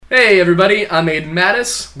Hey everybody, I'm Aiden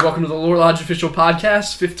Mattis. Welcome to the Lore Lodge Official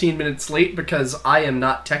Podcast. 15 minutes late because I am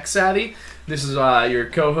not tech savvy. This is your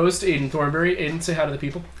co-host, Aiden Thornberry. Aiden, say hi to the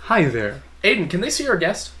people. Hi there. Aiden, can they see our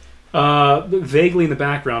guest? Vaguely in the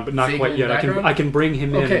background, but not Vaguely quite yet. in the I can bring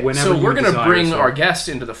him in whenever you desire. So we're going to bring our guest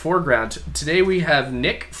into the foreground. Today we have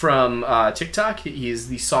Nick from TikTok. He's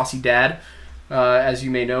TheSauceyDad, as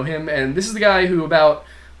you may know him. And this is the guy who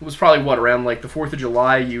was probably, around like the 4th of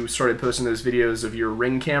July, you started posting those videos of your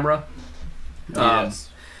Ring camera. Yes.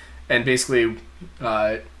 And basically,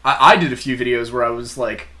 I did a few videos where I was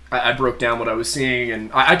like, I broke down what I was seeing, and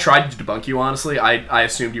I tried to debunk you, honestly. I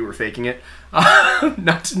assumed you were faking it.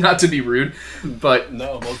 Not to be rude, but...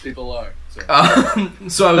 No, most people are.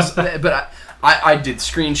 So I was... But I did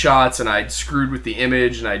screenshots, and I screwed with the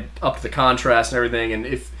image, and I upped the contrast and everything, and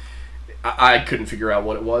if... I couldn't figure out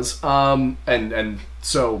what it was. And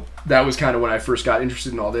so that was kind of when I first got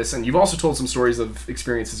interested in all this. And you've also told some stories of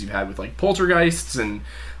experiences you've had with like poltergeists and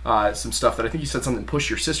some stuff that I think you said something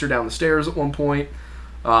pushed your sister down the stairs at one point.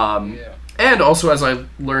 Yeah. And also, as I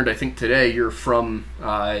learned, I think today, you're from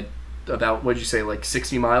about, what'd you say, like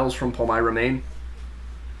 60 miles from Palmyra, Maine?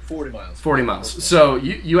 40 miles. 40 miles. So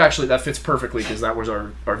you actually, that fits perfectly because that was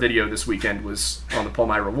our video this weekend was on the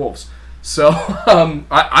Palmyra Wolves. So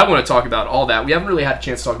I want to talk about all that. We haven't really had a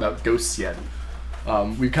chance to talk about ghosts yet.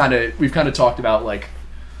 We've kind of talked about, like,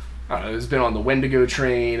 I don't know, it's been on the Wendigo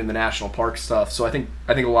train and the national park stuff. So I think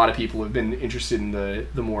a lot of people have been interested in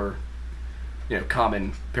the more,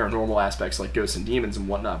 common paranormal aspects like ghosts and demons and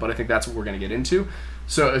whatnot. But I think that's what we're going to get into.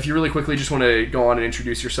 So if you really quickly just want to go on and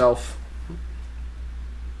introduce yourself.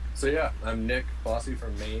 So yeah, I'm Nick Bossy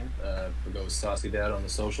from Maine. We go with TheSauceyDad on the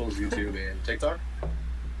socials, YouTube and TikTok.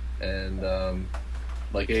 And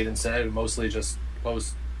like Aiden said, mostly just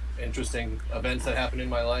post interesting events that happen in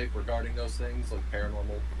my life regarding those things, like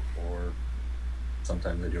paranormal, or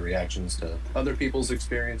sometimes I do reactions to other people's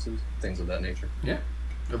experiences, things of that nature. Yeah,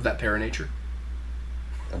 of that paranature.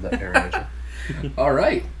 Of that paranormal. All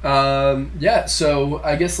right. Yeah. So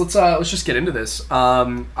I guess let's just get into this. I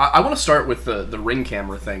want to start with the Ring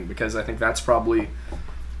camera thing because I think that's probably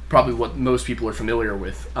what most people are familiar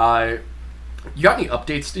with. You got any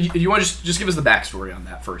updates? Do you want to just give us the backstory on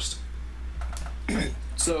that first?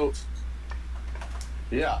 So,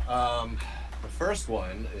 yeah. The first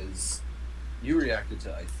one is you reacted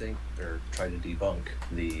to, I think, or tried to debunk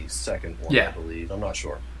the second one, yeah. I believe. I'm not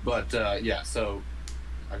sure. But, yeah, so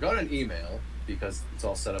I got an email because it's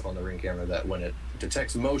all set up on the Ring camera that when it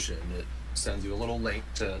detects motion, it sends you a little link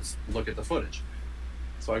to look at the footage.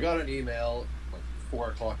 So I got an email like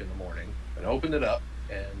 4 o'clock in the morning and opened it up,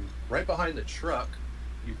 and right behind the truck,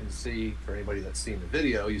 you can see, for anybody that's seen the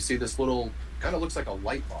video, you see this little, kind of looks like a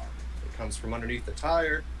light bar. It comes from underneath the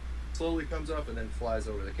tire, slowly comes up, and then flies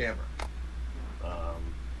over the camera.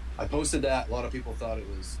 I posted that. A lot of people thought it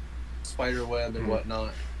was spider web and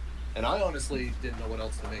whatnot. And I honestly didn't know what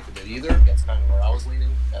else to make of it either. That's kind of where I was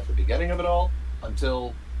leaning at the beginning of it all,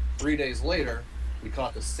 until 3 days later, we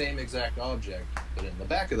caught the same exact object, but in the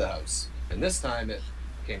back of the house. And this time it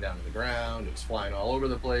came down to the ground, it was flying all over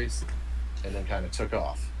the place, and then kind of took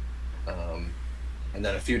off. And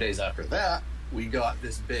then a few days after that, we got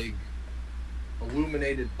this big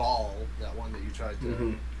illuminated ball, that one that you tried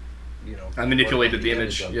to, I manipulated the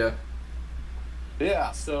image, yeah.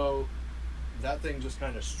 Yeah, so that thing just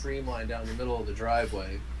kind of streamlined down the middle of the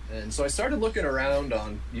driveway. And so I started looking around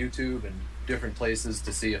on YouTube and different places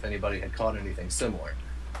to see if anybody had caught anything similar.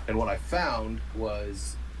 And what I found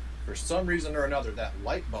was, for some reason or another, that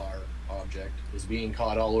light bar object is being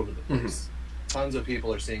caught all over the place. Tons of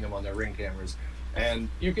people are seeing them on their Ring cameras, and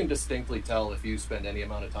you can distinctly tell if you spend any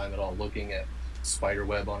amount of time at all looking at spider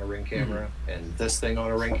web on a Ring camera and this thing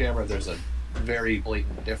on a Ring camera, there's a very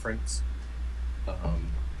blatant difference.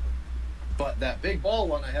 But that big ball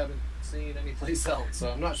one I haven't seen anyplace else,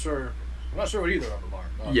 so I'm not sure what either of them are.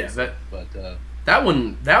 Obviously. Yeah, that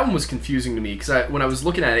one was confusing to me because when I was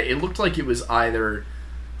looking at it, it looked like it was either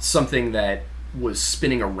something that was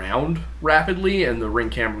spinning around rapidly and the Ring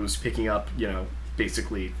camera was picking up,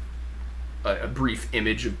 basically a brief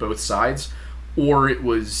image of both sides, or it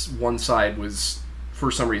was one side was for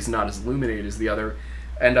some reason not as illuminated as the other.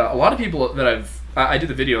 And a lot of people that I did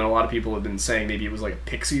the video, and a lot of people have been saying maybe it was like a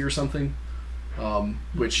pixie or something,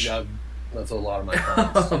 which... Yeah, that's a lot of my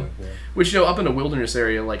comments too, yeah. Which, up in a wilderness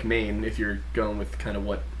area like Maine, if you're going with kind of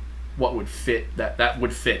what would fit, that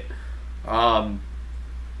would fit.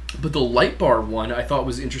 But the light bar one I thought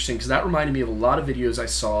was interesting because that reminded me of a lot of videos I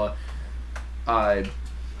saw about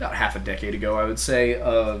half a decade ago, I would say,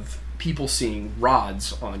 of people seeing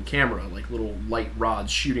rods on camera, like little light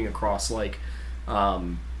rods shooting across like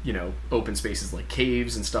open spaces like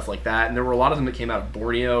caves and stuff like that. And there were a lot of them that came out of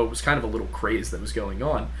Borneo. It was kind of a little craze that was going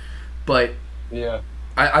on. But yeah,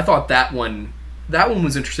 I thought that one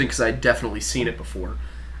was interesting because I'd definitely seen it before.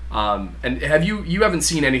 And have you haven't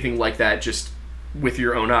seen anything like that just with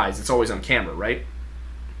your own eyes? It's always on camera, right?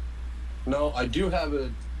 No, I do have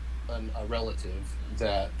a relative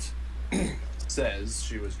that says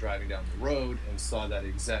she was driving down the road and saw that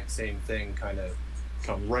exact same thing kind of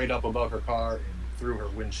come right up above her car and through her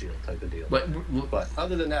windshield type of deal. But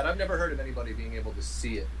other than that, I've never heard of anybody being able to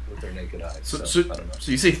see it with their naked eyes. So I don't know.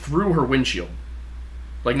 So you say through her windshield,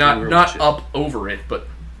 like not up over it, but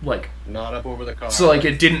like not up over the car. So like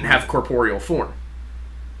it didn't have corporeal form.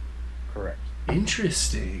 Correct.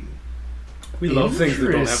 Interesting. We love things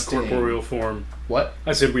that don't have corporeal form. What?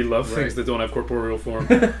 I said we love things that don't have corporeal form.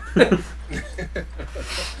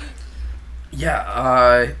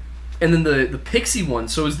 Yeah, and then the pixie one.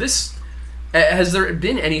 So is this? Has there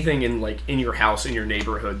been anything in your house, in your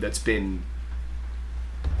neighborhood, that's been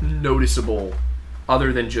noticeable,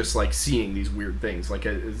 other than just like seeing these weird things? Like,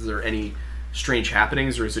 is there any strange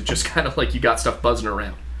happenings, or is it just kind of like you got stuff buzzing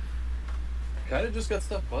around? Kind of just got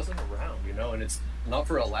stuff buzzing around, and it's not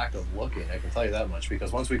for a lack of looking. I can tell you that much,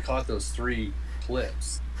 because once we caught those 3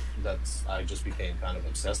 clips, I just became kind of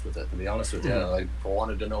obsessed with it. To be honest with you, I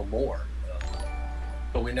wanted to know more.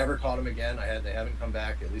 But we never caught them again. They haven't come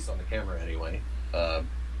back, at least on the camera anyway. But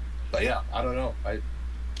yeah, I don't know. I'm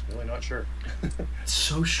really not sure. It's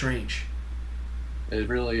so strange. It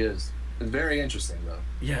really is. It's very interesting, though.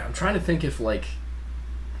 Yeah, I'm trying to think if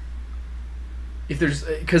there's,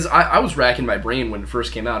 because I was racking my brain when it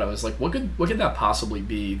first came out. I was like, what could that possibly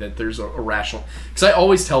be that there's a rational? Because I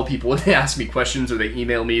always tell people when they ask me questions or they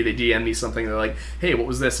email me, they DM me something, they're like, hey, what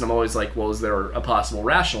was this? And I'm always like, well, is there a possible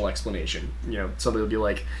rational explanation? Somebody will be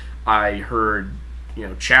like, I heard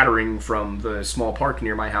chattering from the small park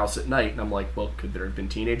near my house at night, and I'm like, well, could there have been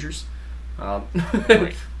teenagers?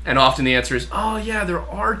 Right. And often the answer is, oh yeah, there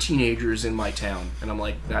are teenagers in my town, and I'm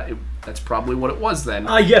like, that's probably what it was then.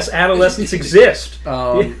 Yes, adolescents exist.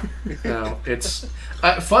 It's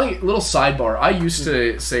funny little sidebar. I used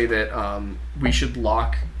to say that we should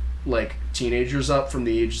lock teenagers up from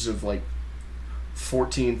the ages of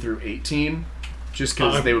 14 through 18. Just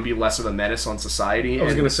because they would be less of a menace on society. I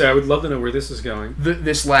was going to say, I would love to know where this is going.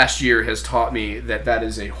 This last year has taught me that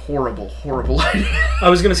is a horrible, horrible idea. I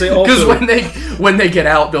was going to say also... Because when they get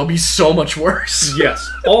out, they'll be so much worse. Yes.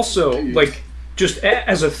 Also, just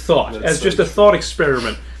as a thought, a thought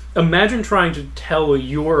experiment, imagine trying to tell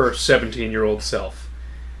your 17-year-old self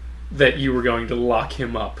that you were going to lock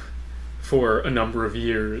him up for a number of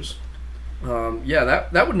years. Yeah,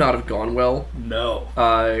 that would not have gone well. No.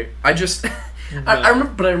 I just... I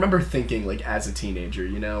remember thinking, as a teenager,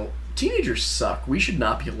 teenagers suck. We should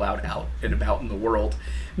not be allowed out and about in the world.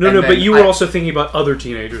 But you were also thinking about other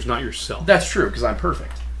teenagers, not yourself. That's true, because I'm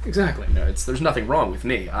perfect. Exactly. There's nothing wrong with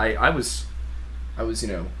me. I was,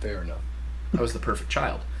 fair enough. I was the perfect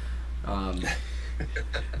child. The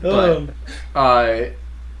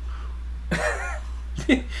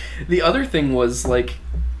other thing was,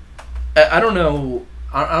 I don't know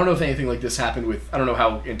if anything like this happened with... I don't know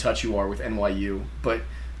how in touch you are with NYU, but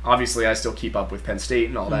obviously I still keep up with Penn State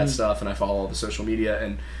and all that stuff, and I follow all the social media,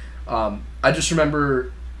 and I just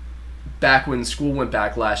remember back when school went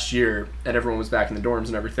back last year, and everyone was back in the dorms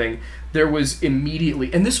and everything, there was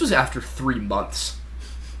immediately... And this was after 3 months.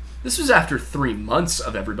 This was after 3 months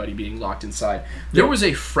of everybody being locked inside. There was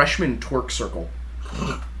a freshman twerk circle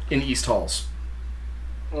in East Halls.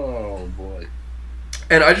 Oh, boy.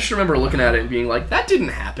 And I just remember looking at it and being like, that didn't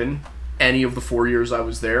happen any of the 4 years I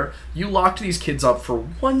was there. You locked these kids up for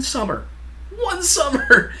one summer.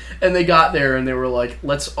 And they got there and they were like,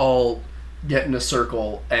 let's all get in a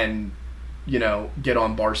circle and, get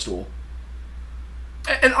on Barstool.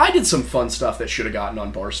 And I did some fun stuff that should have gotten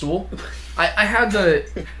on Barstool.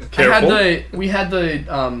 We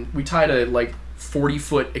tied a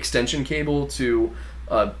 40-foot extension cable to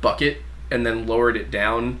a bucket and then lowered it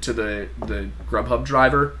down to the Grubhub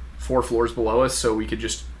driver 4 floors below us so we could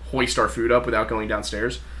just hoist our food up without going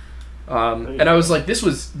downstairs. And I was like, this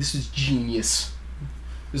was genius.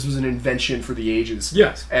 This was an invention for the ages.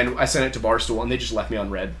 Yes. And I sent it to Barstool, and they just left me on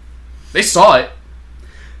red. They saw it.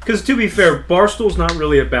 Because to be fair, Barstool's not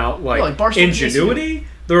really about ingenuity.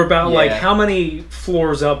 They're about how many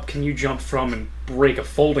floors up can you jump from and break a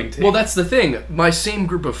folding table. Well, that's the thing. My same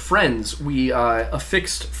group of friends, we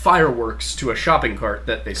affixed fireworks to a shopping cart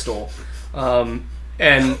that they stole. And,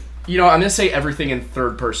 I'm going to say everything in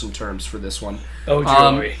third-person terms for this one. Oh,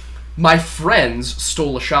 joy. My friends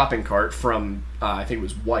stole a shopping cart from, I think it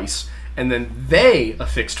was Weiss, and then they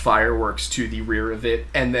affixed fireworks to the rear of it,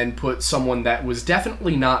 and then put someone that was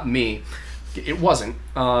definitely not me, it wasn't,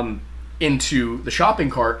 into the shopping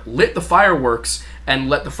cart, lit the fireworks, and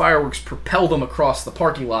let the fireworks propel them across the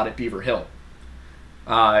parking lot at Beaver Hill.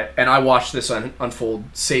 And I watched this unfold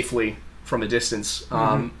safely from a distance.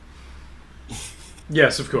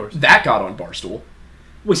 Yes, of course. That got on Barstool.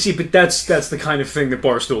 Well, see, but that's the kind of thing that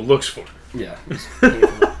Barstool looks for. Yeah.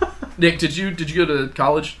 Nick, did you go to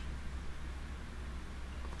college?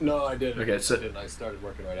 No, I didn't. Okay, so I didn't. I started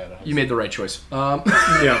working right out of high you made the right choice.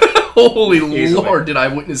 Yeah. Holy Easily. Lord, did I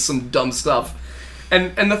witness some dumb stuff.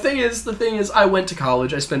 And the thing is, I went to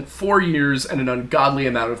college. I spent 4 years and an ungodly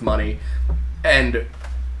amount of money. And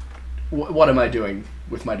what am I doing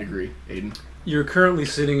with my degree, Aiden? You're currently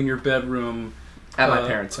sitting in your bedroom At my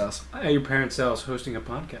parents' house. At your parents' house, hosting a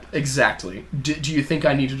podcast. Exactly. Do you think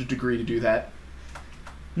I needed a degree to do that?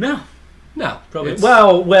 No. No, Probably.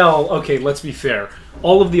 Well. Okay. Let's be fair.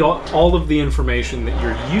 All of the information that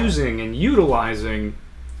you're using and utilizing,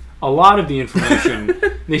 a lot of the information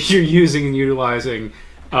that you're using and utilizing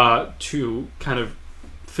to kind of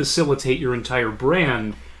facilitate your entire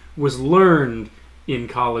brand was learned in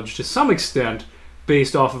college to some extent,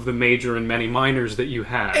 based off of the major and many minors that you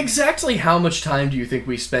had. Exactly how much time do you think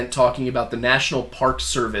we spent talking about the National Park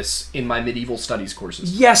Service in my medieval studies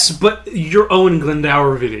courses? Yes, but your Owen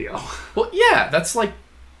Glendower video. Well, yeah, that's like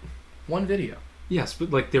one video. Yes,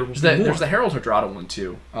 but like there's the Harold Hardrada one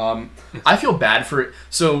too. I feel bad for it.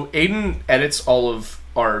 So Aiden edits all of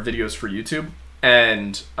our videos for YouTube,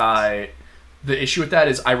 and the issue with that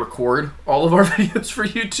is I record all of our videos for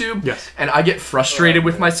YouTube, yes, and I get frustrated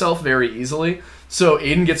with myself very easily. So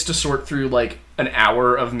Aiden gets to sort through like an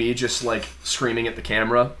hour of me just like screaming at the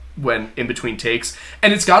camera when in between takes,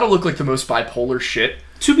 and it's got to look like the most bipolar shit.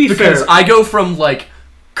 To be because fair, I go from like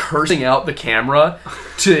cursing out the camera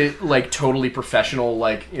to like totally professional,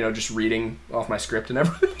 like, you know, just reading off my script and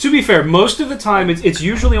everything. To be fair, most of the time it's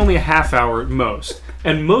usually only a half hour at most,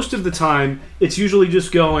 and most of the time it's usually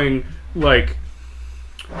just going like,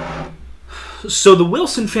 so the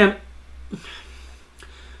Wilson family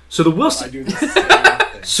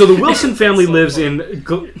lives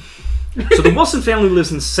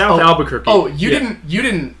in South Albuquerque. Oh, you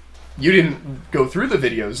didn't go through the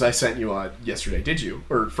videos I sent you on yesterday, did you?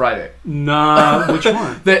 Or Friday? Nah, which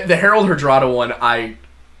one? The Harold Hardrada one. I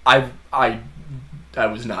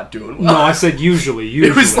was not doing well. No, I said usually.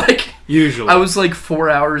 It was like usually. I was like 4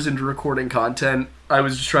 hours into recording content. I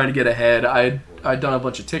was just trying to get ahead. I'd done a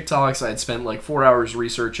bunch of TikToks. I had spent like 4 hours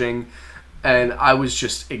researching, and I was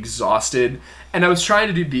just exhausted. And I was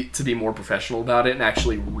trying to be more professional about it and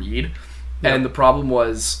actually read. Yep. And the problem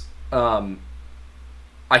was, I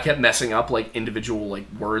kept messing up like individual like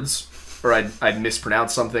words, or I'd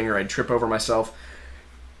mispronounce something, or I'd trip over myself,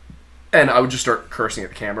 and I would just start cursing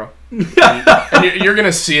at the camera. and you're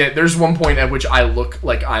gonna see it. There's one point at which I look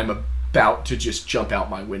like I'm about to just jump out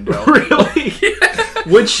my window. Really?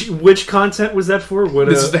 Which content was that for?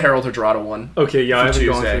 This is the Harold Hardrada one. Okay, yeah, I haven't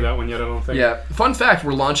Tuesday. gone through that one yet, I don't think. Yeah, fun fact,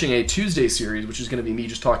 we're launching a Tuesday series, which is going to be me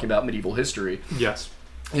just talking about medieval history. Yes.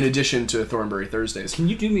 In addition to Thornbury Thursdays. Can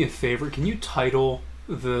you do me a favor? Can you title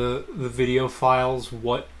the video files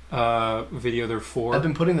what video they're for? I've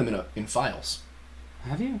been putting them in files.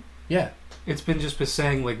 Have you? Yeah. It's been just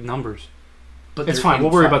saying like numbers. But it's fine.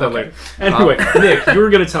 We'll worry about that later. Anyway, Nick, you were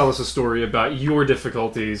going to tell us a story about your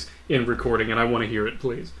difficulties in recording, and I want to hear it,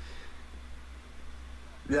 please.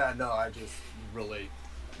 Yeah, no, I just relate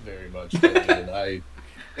very much. And I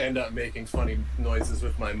end up making funny noises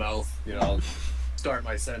with my mouth. You know, I'll start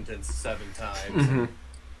my sentence 7 times.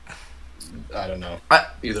 Mm-hmm. I don't know.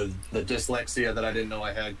 Either the dyslexia that I didn't know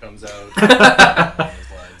I had comes out.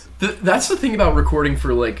 That's the thing about recording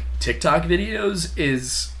for like TikTok videos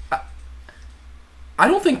is I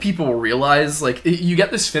don't think people realize, like, you get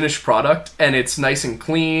this finished product and it's nice and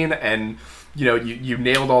clean, and you know you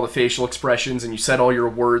nailed all the facial expressions and you said all your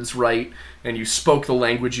words right and you spoke the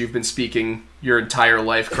language you've been speaking your entire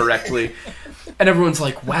life correctly, and everyone's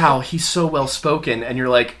like, wow, he's so well spoken, and you're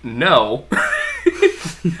like, no.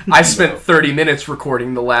 I spent 30 minutes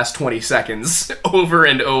recording the last 20 seconds over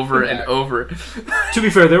and over and over. To be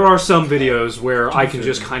fair, there are some videos where I can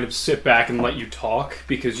just kind of sit back and let you talk,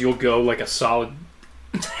 because you'll go like a solid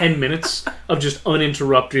 10 minutes of just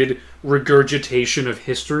uninterrupted regurgitation of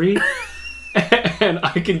history. And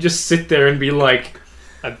I can just sit there and be like,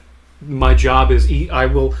 my job is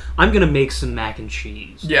I'm gonna make some mac and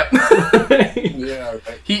cheese. Yep. Yeah,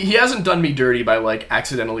 right. He hasn't done me dirty by like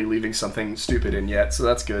accidentally leaving something stupid in yet, so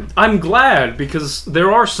that's good. I'm glad, because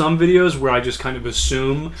there are some videos where I just kind of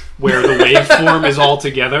assume where the waveform is all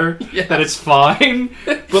together, that it's fine.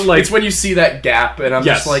 But like, it's when you see that gap, and I'm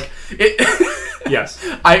just like, yes.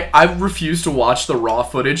 I refuse to watch the raw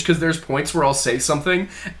footage because there's points where I'll say something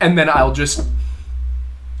and then I'll just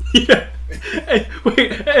wait,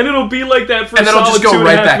 and it'll be like that for and then I'll just go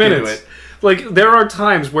right back minutes. into it. Like, there are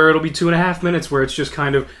times where it'll be 2.5 minutes where it's just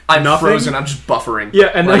kind of I'm nothing. frozen. I'm just buffering. Yeah,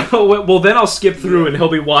 and then then I'll skip through and he'll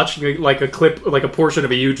be watching like a clip, like a portion of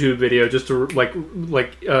a YouTube video, just to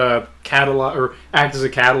catalog or act as a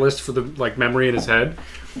catalyst for the like memory in his head.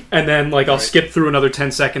 And then like I'll skip through another 10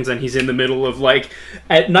 seconds and he's in the middle of like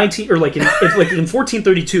at 19 or like in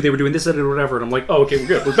 1432 they were doing this or whatever, and I'm like, oh, okay, we're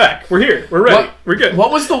good, we're back, we're here, we're ready, we're good. What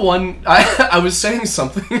was the one I was saying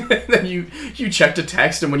something and then you checked a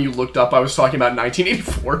text and when you looked up I was talking about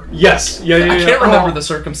 1984. Yes, yeah. I can't remember the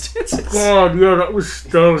circumstances. God, yeah, that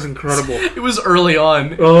was incredible. It was early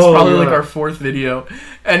on. It was probably like our fourth video,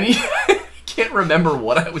 and he can't remember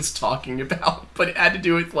what I was talking about, but it had to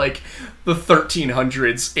do with like the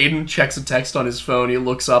 1300s. Aiden checks a text on his phone. He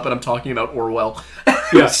looks up, and I'm talking about Orwell.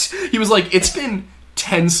 Yes, he was like, "It's been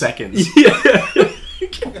 10 seconds." Yeah.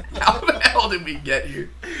 How the hell did we get here?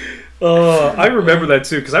 I remember that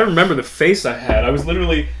too, because I remember the face I had. I was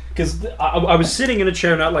literally, because I was sitting in a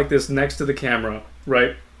chair not like this next to the camera,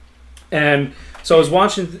 right? And so I was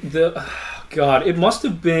watching God, it must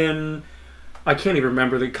have been, I can't even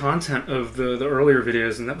remember the content of the earlier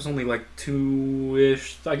videos, and that was only like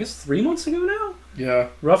 3 months ago now? Yeah.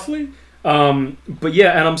 Roughly? But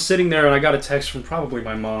yeah, and I'm sitting there and I got a text from probably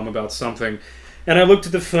my mom about something, and I looked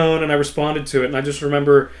at the phone and I responded to it, and I just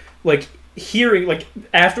remember like hearing, like,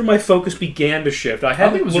 after my focus began to shift, I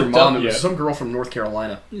hadn't think it was your looked mom. up It was yet. some girl from North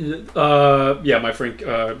Carolina. Yeah, my friend.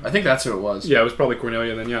 I think that's who it was. Yeah, it was probably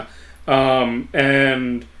Cornelia then. Yeah,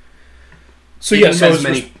 and so Aiden yeah, so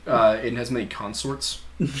Aiden has many consorts.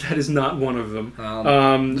 that is not one of them.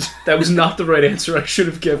 That was not the right answer I should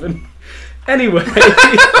have given. Anyway.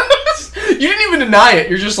 You didn't even deny it.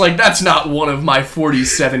 You're just like, that's not one of my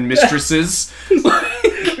 47 mistresses.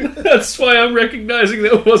 That's why I'm recognizing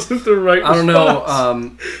that wasn't the right response. I don't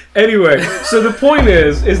know. Anyway, so the point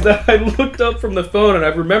is that I looked up from the phone and I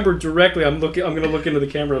remember directly. I'm going to look into the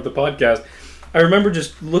camera of the podcast. I remember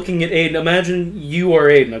just looking at Aiden. Imagine you are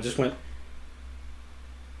Aiden. I just went.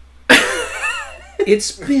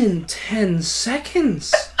 It's been 10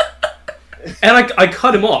 seconds. And I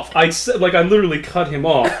cut him off. I literally cut him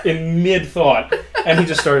off in mid-thought. And he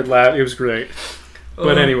just started laughing. It was great.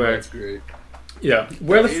 But anyway. That's great. Yeah.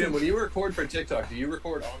 Aiden, when you record for TikTok, do you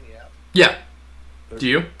record on the app? Yeah. Do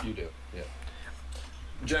you? You do, yeah.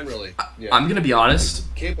 Generally, yeah. I'm going to be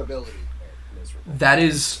honest. Capability. Miserable. That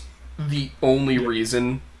is the only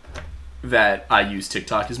reason that I use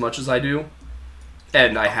TikTok as much as I do.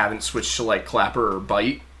 And I haven't switched to, like, Clapper or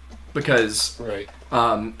Byte. Because... Right.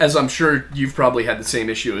 As I'm sure you've probably had the same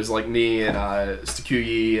issue as like me and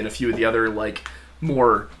Stakuyi and a few of the other like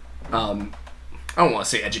more I don't want to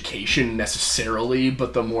say education necessarily,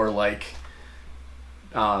 but the more like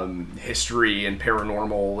history and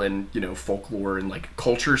paranormal and, you know, folklore and like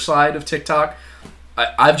culture side of TikTok.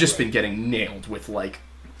 I've just been getting nailed with like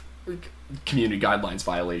community guidelines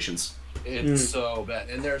violations. It's so bad,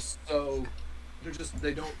 and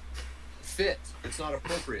they don't fit. It's not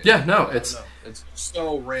appropriate. Yeah, no, it's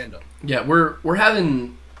so random. Yeah, we're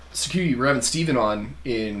having Security, we're having Steven on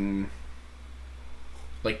in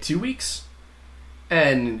like 2 weeks,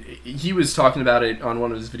 and he was talking about it on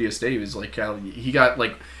one of his videos today. He was like how he got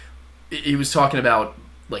like, he was talking about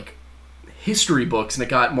like history books and it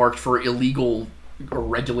got marked for illegal or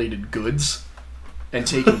regulated goods and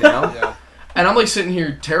taken down. Yeah. And I'm like sitting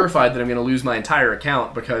here terrified that I'm going to lose my entire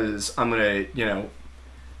account because I'm going to, you know,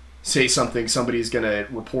 say something, somebody's going to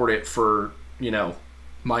report it for, you know,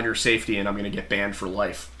 minor safety, and I'm going to get banned for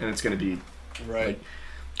life. And it's going to be... Right.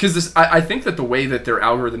 Because this, I think that the way that their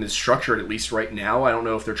algorithm is structured, at least right now, I don't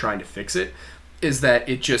know if they're trying to fix it, is that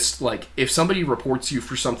it just, like, if somebody reports you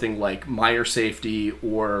for something like minor safety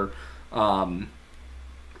or,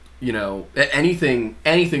 you know, anything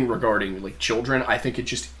regarding, like, children, I think it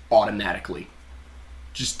just automatically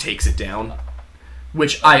just takes it down.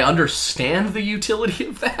 Which I understand the utility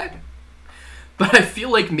of that, but I feel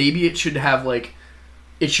like maybe it should have like,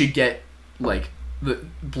 it should get like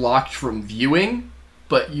blocked from viewing,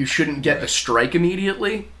 but you shouldn't get the strike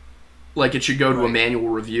immediately. Like it should go to a manual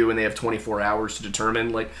review and they have 24 hours to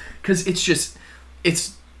determine, like, because it's just,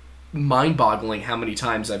 it's mind-boggling how many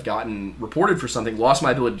times I've gotten reported for something, lost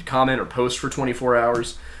my ability to comment or post for 24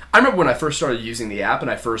 hours. I remember when I first started using the app and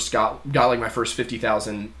I first got like my first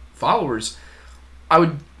 50,000 followers, I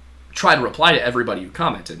would try to reply to everybody who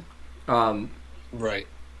commented. Right.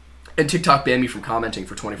 And TikTok banned me from commenting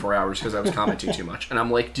for 24 hours because I was commenting too much. And I'm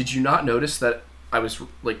like, did you not notice that I was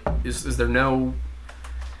like, is there no...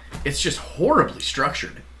 It's just horribly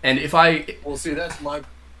structured. And if I... Well, see, that's my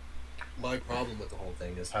problem with the whole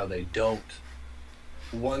thing is how they don't...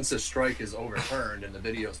 Once a strike is overturned and the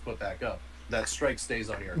video's put back up, that strike stays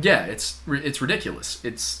on your account. Yeah, it's ridiculous.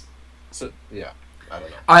 It's... So, yeah, I don't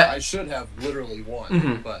know. I should have literally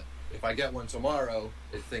one, but if I get one tomorrow,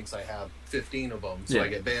 it thinks I have 15 of them, so I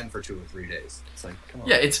get banned for 2 or 3 days. It's like, come on.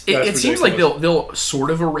 Yeah, it seems like they'll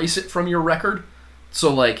sort of erase it from your record.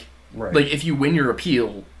 So, like, like if you win your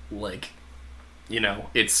appeal, like, you know,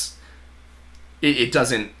 it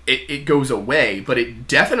doesn't, it goes away, but it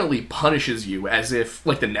definitely punishes you as if,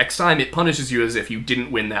 like, the next time it punishes you as if you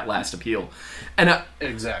didn't win that last appeal. And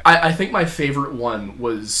exactly. I think my favorite one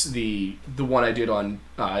was the one I did on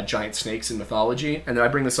giant snakes in mythology, and I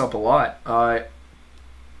bring this up a lot. I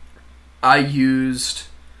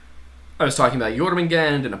was talking about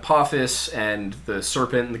Jormungand and Apophis and the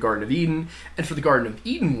serpent in the Garden of Eden, and for the Garden of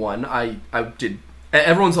Eden one, I did.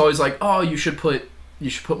 Everyone's always like, "Oh, you should put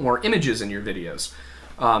more images in your videos,"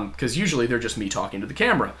 because usually they're just me talking to the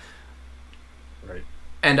camera. Right.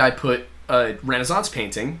 And I put a Renaissance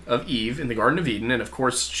painting of Eve in the Garden of Eden, and of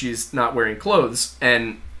course she's not wearing clothes.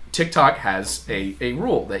 And TikTok has a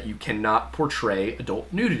rule that you cannot portray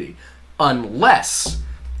adult nudity unless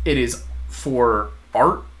it is for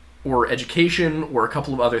art or education or a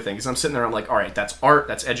couple of other things. I'm sitting there, I'm like, all right, that's art,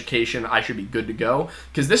 that's education, I should be good to go.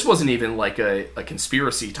 Because this wasn't even like a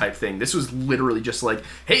conspiracy type thing. This was literally just like,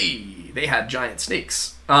 hey, they had giant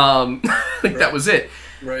snakes. That was it.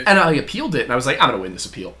 Right. And I appealed it, and I was like, I'm going to win this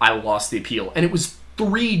appeal. I lost the appeal. And it was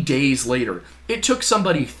 3 days later. It took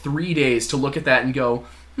somebody 3 days to look at that and go,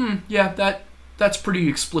 yeah, that's pretty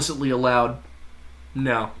explicitly allowed.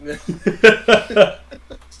 No.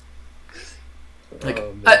 Like,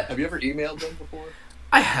 have you ever emailed them before?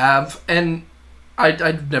 I have, and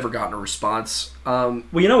I've never gotten a response. Well,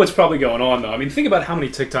 you know what's probably going on, though. I mean, think about how many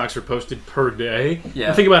TikToks are posted per day. Yeah.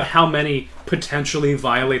 And think about how many potentially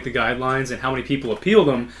violate the guidelines and how many people appeal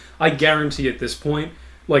them. I guarantee at this point,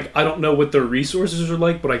 like, I don't know what their resources are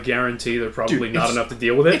like, but I guarantee they're probably not enough to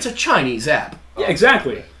deal with it. It's a Chinese app. Yeah,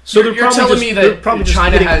 exactly. So you're telling me that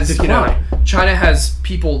China has, China has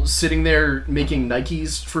people sitting there making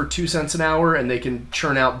Nikes for 2 cents an hour, and they can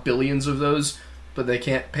churn out billions of those, but they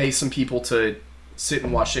can't pay some people to sit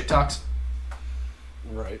and watch TikToks?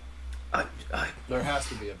 Right. There has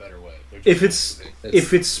to be a better way. If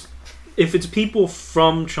it's people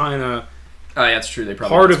from China, oh, yeah, that's true. They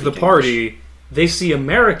probably part of the party, they see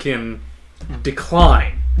American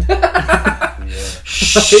decline.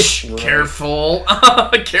 Shh, careful.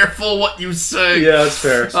 Careful what you say. Yeah, that's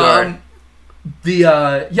fair. Sorry.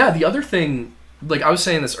 The other thing, like I was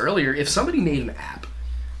saying this earlier, if somebody made an app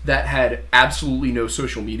that had absolutely no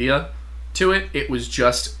social media to it, it was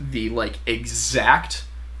just the like exact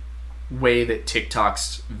way that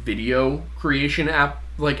TikTok's video creation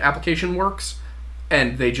application works,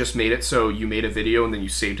 and they just made it so you made a video and then you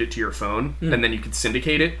saved it to your phone, and then you could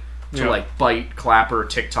syndicate it to like Byte, Clapper,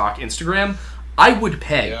 TikTok, Instagram, I would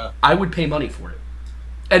pay. Yeah. I would pay money for it.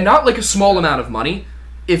 And not like a small amount of money.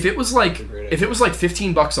 If it was like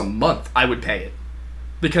 $15 a month, I would pay it.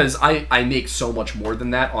 Because I make so much more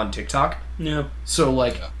than that on TikTok. Yeah. So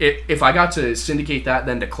like if I got to syndicate that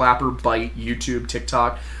then to Clapper, Byte, YouTube,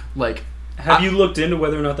 TikTok, like have you looked into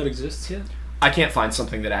whether or not that exists yet? I can't find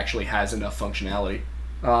something that actually has enough functionality.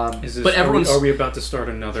 But are we about to start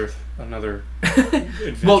another adventure?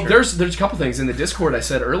 Well, there's a couple things in the Discord. I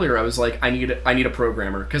said earlier, I was like, I need a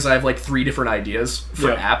programmer because I have like 3 different ideas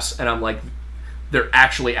for apps, and I'm like, they're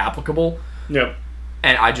actually applicable. Yep.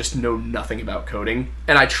 And I just know nothing about coding.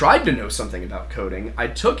 And I tried to know something about coding. I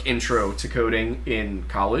took Intro to Coding in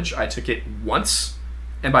college. I took it once,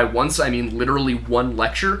 and by once I mean literally one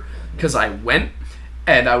lecture, because I went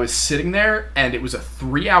and I was sitting there, and it was a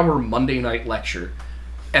 3-hour Monday night lecture.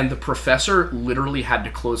 And the professor literally had to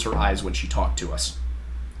close her eyes when she talked to us,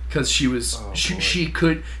 because she was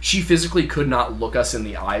she physically could not look us in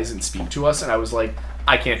the eyes and speak to us. And I was like,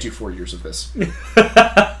 I can't do 4 years of this.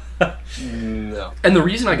 No. And the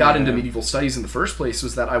reason I got into medieval studies in the first place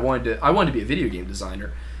was that I wanted to be a video game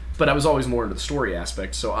designer, but I was always more into the story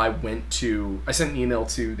aspect. So I sent an email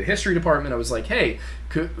to the history department. I was like, hey,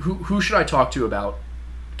 who should I talk to about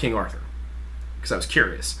King Arthur? Because I was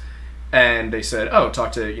curious. And they said, oh,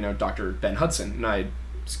 talk to, Dr. Ben Hudson. And I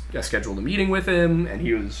I scheduled a meeting with him, and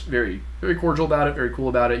he was very, very cordial about it, very cool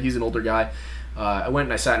about it. He's an older guy. I went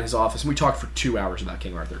and I sat in his office, and we talked for 2 hours about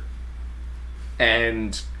King Arthur.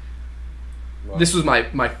 And this was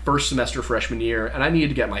my first semester freshman year, and I needed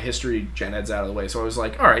to get my history gen eds out of the way. So I was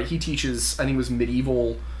like, all right, he teaches, I think it was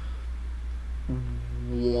medieval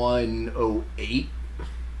 108.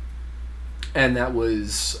 And that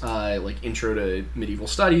was like intro to medieval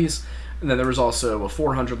studies. And then there was also a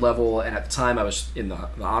 400 level, and at the time I was in the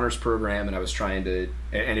honors program, and I was trying to,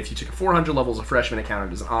 and if you took a 400 level as a freshman, it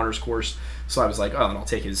counted as an honors course. So I was like, oh, and I'll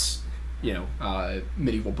take his,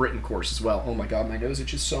 medieval Britain course as well. Oh my god, my nose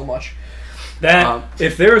itches so much. That,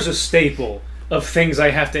 if there's a staple of things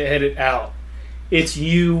I have to edit out, it's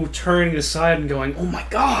you turning aside and going, oh my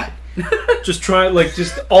god. Just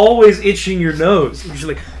always itching your nose. You're just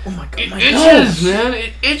like, oh my god, my nose, man,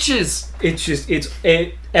 it itches.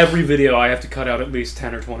 Every video I have to cut out at least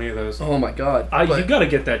 10 or 20 of those. Oh my god. You gotta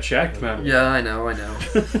get that checked, man. Yeah, I know. I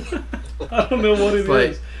don't know what it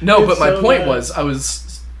is. No, but my point was, I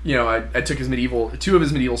was, I took two of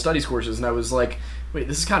his medieval studies courses, and I was like, wait,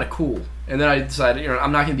 this is kind of cool. And then I decided,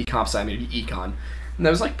 I'm not going to be comp sci, I'm going to be econ. And I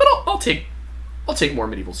was like, but I'll take more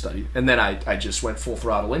medieval study. And then I just went full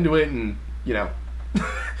throttle into it, and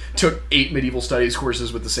took 8 medieval studies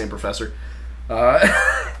courses with the same professor. It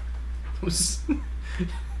was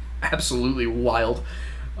absolutely wild.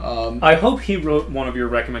 I hope he wrote one of your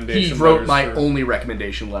recommendations. He wrote my only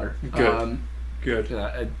recommendation letter. Good.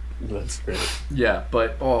 That's great. Yeah,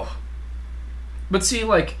 but see,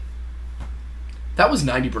 like, that was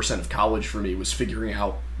 90% of college for me, was figuring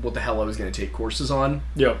out what the hell I was going to take courses on.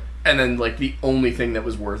 Yeah. And then, like, the only thing that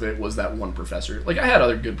was worth it was that one professor. Like, I had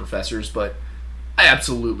other good professors, but I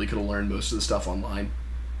absolutely could have learned most of the stuff online.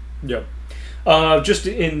 Yep. Just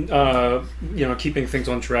in, keeping things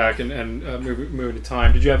on track and moving to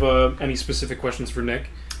time, did you have any specific questions for Nick?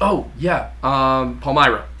 Oh, yeah.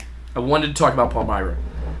 Palmyra. I wanted to talk about Palmyra.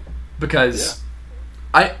 Because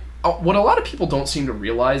what a lot of people don't seem to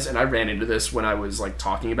realize, and I ran into this when I was, like,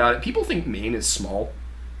 talking about it, people think Maine is small.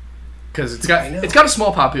 Because it's got a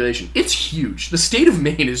small population. It's huge. The state of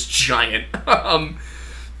Maine is giant.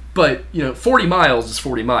 But 40 miles is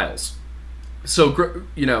 40 miles. So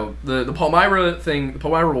the Palmyra thing, the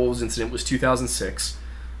Palmyra Wolves incident was 2006.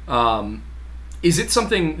 Is it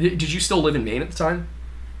something? Did you still live in Maine at the time?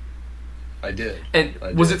 I did. And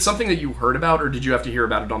was it something that you heard about, or did you have to hear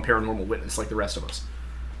about it on Paranormal Witness like the rest of us?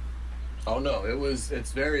 Oh no,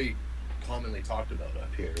 it's very commonly talked about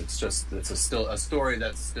up here. It's still a story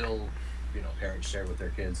that's still, parents share with their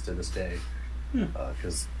kids to this day,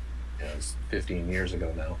 because it's 15 years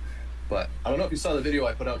ago now. But I don't know if you saw the video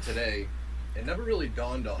I put out today. It never really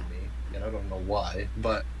dawned on me, and I don't know why,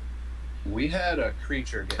 but we had a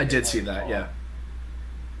creature get I did see that, yeah.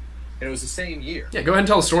 And it was the same year. Yeah, go ahead and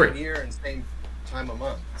tell the story. Same year and same time of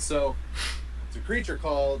month. So it's a creature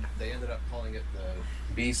called, they ended up calling it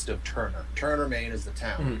the Beast of Turner. Turner, Maine is the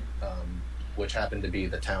town, which happened to be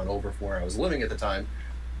the town over from where I was living at the time.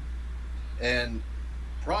 And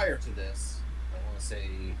prior to this, I want to say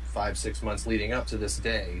 5-6 months leading up to this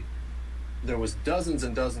day, there was dozens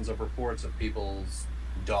and dozens of reports of people's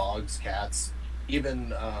dogs, cats,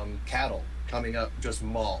 even cattle coming up just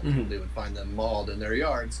mauled. They would find them mauled in their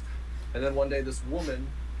yards. And then one day this woman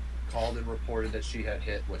called and reported that she had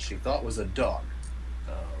hit what she thought was a dog.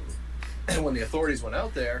 And when the authorities went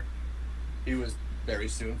out there, he was very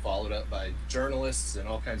soon followed up by journalists and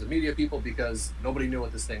all kinds of media people, because nobody knew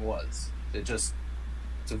what this thing was. There's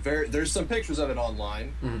some pictures of it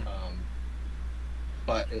online.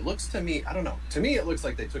 But it looks to me, I don't know. To me, it looks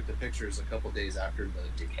like they took the pictures a couple days after the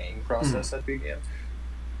decaying process had began.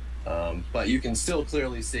 But you can still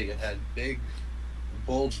clearly see it had big,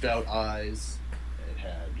 bulged out eyes. It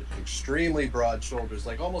had extremely broad shoulders,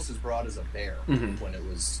 like almost as broad as a bear when it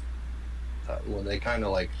was, when they kind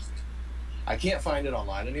of like, I can't find it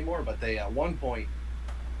online anymore, but they at one point,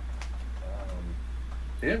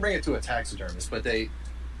 they didn't bring it to a taxidermist, but they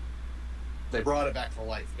brought it back to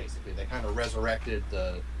life, basically. They kind of resurrected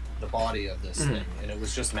the body of this thing, and it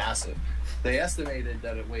was just massive. They estimated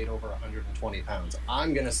that it weighed over 120 pounds.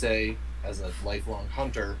 I'm going to say, as a lifelong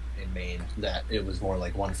hunter in Maine, that it was more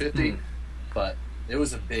like 150, but it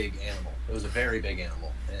was a big animal. It was a very big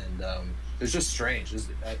animal, and it was just strange.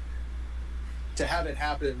 To have it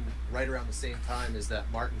happen right around the same time as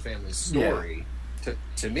that Martin family story,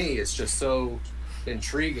 to me, it's just so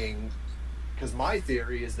intriguing. Because my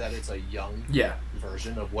theory is that it's a young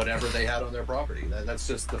version of whatever they had on their property. That's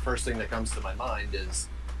just the first thing that comes to my mind, is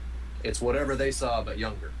it's whatever they saw but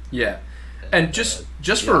younger. Yeah, and just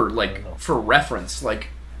for for reference, like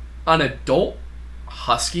an adult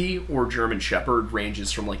husky or German shepherd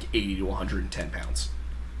ranges from like 80 to 110 pounds.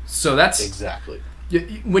 So that's exactly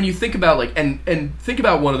when you think about like and think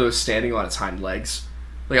about one of those standing on its hind legs.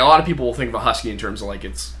 Like a lot of people will think of a husky in terms of like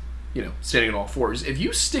it's, you know, standing on all fours. If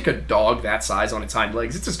you stick a dog that size on its hind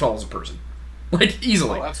legs, it's as tall as a person, like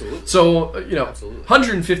easily. Oh, absolutely. So you know, absolutely.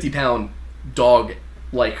 150-pound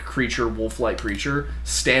dog-like creature, wolf-like creature,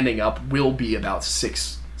 standing up will be about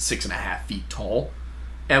 6.5 feet tall.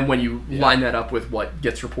 And when you line that up with what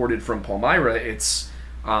gets reported from Palmyra, it's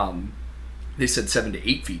they said 7 to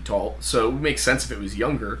 8 feet tall. So it would make sense if it was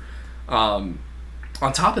younger. On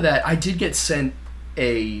top of that, I did get sent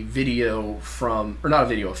a video from, or not a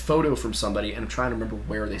video, a photo from somebody, and I'm trying to remember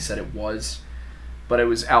where they said it was, but it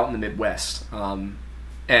was out in the Midwest,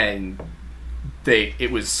 and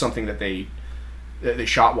it was something that they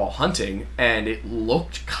shot while hunting, and it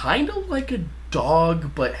looked kind of like a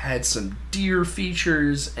dog, but had some deer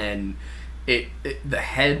features, and the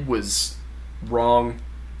head was wrong.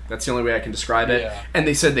 That's the only way I can describe it. Yeah. And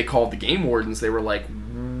they said they called the game wardens. They were like,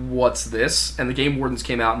 "What's this?" And the game wardens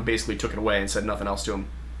came out and basically took it away and said nothing else to them.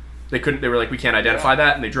 They couldn't. They were like, "We can't identify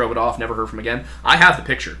that," and they drove it off. Never heard from again. I have the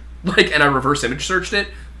picture, and I reverse image searched it,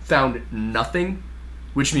 found nothing,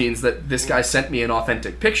 which means that this guy sent me an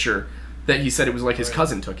authentic picture that he said it was like his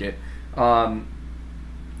cousin took it. And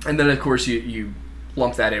then of course you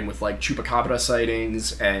lump that in with like chupacabra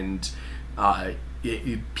sightings and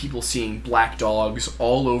people seeing black dogs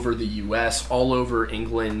all over the U.S., all over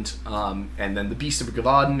England, and then the Beast of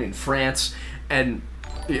Gavadon in France, and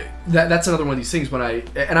that's another one of these things. When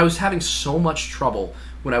I was having so much trouble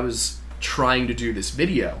when I was trying to do this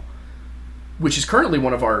video, which is currently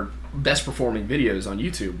one of our best performing videos on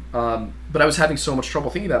YouTube, but I was having so much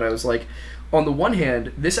trouble thinking about it. I was like, on the one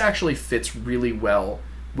hand, this actually fits really well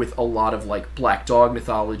with a lot of like black dog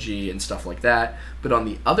mythology and stuff like that, but on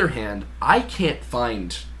the other hand, I can't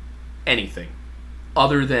find anything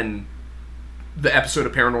other than the episode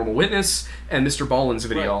of Paranormal Witness and Mr. Ballin's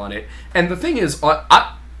video on it. And the thing is,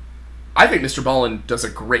 I think Mr. Ballin does a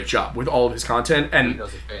great job with all of his content, and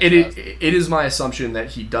it is my assumption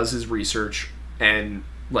that he does his research and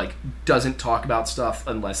like doesn't talk about stuff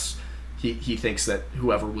unless he thinks that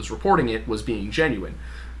whoever was reporting it was being genuine.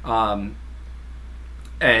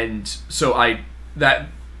 And so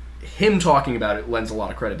him talking about it lends a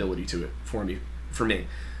lot of credibility to it for me.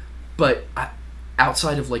 But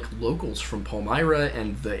outside of like locals from Palmyra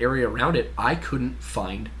and the area around it, I couldn't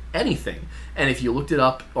find anything. And if you looked it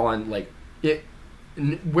up on like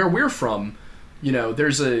where we're from, you know,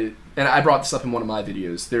 and I brought this up in one of my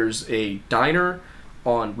videos, there's a diner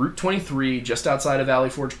on Route 23 just outside of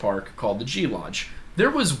Valley Forge Park called the G Lodge.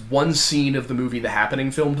 There was one scene of the movie The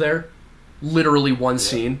Happening filmed there. Literally one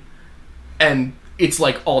scene, and it's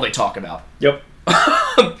like all they talk about. Yep.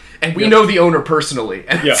 And we know the owner personally.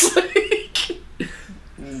 And it's like,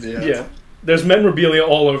 there's memorabilia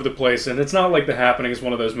all over the place, and it's not like The Happening is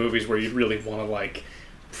one of those movies where you really want to like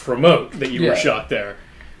promote that you were shot there.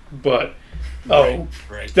 But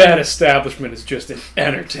that establishment is just an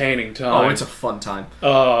entertaining time. Oh, it's a fun time.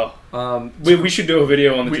 We should do a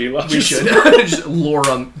video on the G Lodge. We should just lore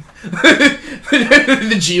on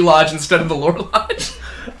the G Lodge instead of the Lore Lodge.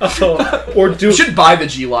 We should buy the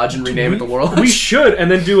G Lodge and rename it the Lore Lodge. We should,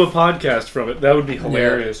 and then do a podcast from it. That would be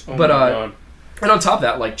hilarious. Yeah. And on top of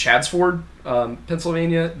that, like Chadsford,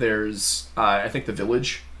 Pennsylvania, there's I think The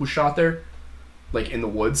Village was shot there, like in the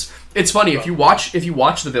woods. It's funny if you watch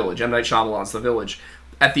The Village, M. Night Shyamalan's The Village.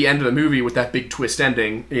 At the end of the movie with that big twist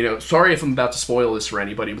ending, you know, sorry if I'm about to spoil this for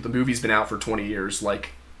anybody, but the movie's been out for 20 years. Like,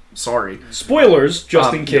 sorry. Spoilers,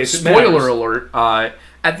 just in case it matters. Spoiler alert.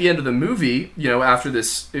 At the end of the movie, you know, after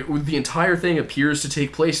this, the entire thing appears to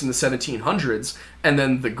take place in the 1700s, and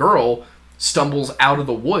then the girl stumbles out of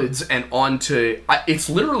the woods and onto... it's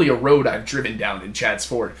literally a road I've driven down in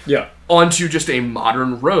Chadsford. Yeah. Onto just a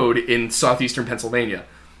modern road in southeastern Pennsylvania.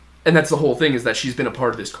 And that's the whole thing, is that she's been a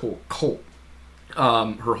part of this whole cult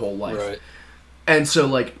her whole life. Right. And so,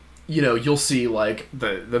 like, you know, you'll see, like,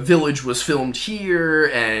 the Village was filmed here,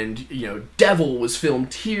 and, you know, Devil was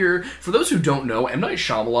filmed here. For those who don't know, M. Night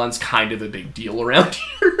Shyamalan's kind of a big deal around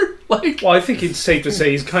here. Like, well, I think it's safe to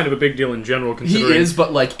say he's kind of a big deal in general, considering... He is,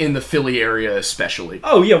 but, like, in the Philly area especially.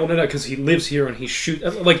 Oh, yeah, well, no, because he lives here and he shoots...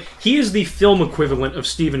 Like, he is the film equivalent of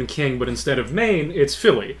Stephen King, but instead of Maine, it's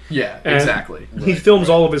Philly. Yeah, and exactly. He films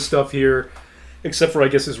all of his stuff here, except for, I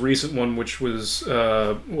guess, his recent one, which was,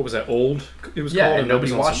 what was that, Old? It was called, and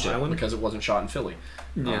nobody watched it because it wasn't shot in Philly.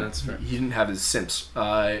 Yeah, that's fair. He didn't have his simps.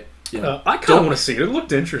 I kind of want to see it. It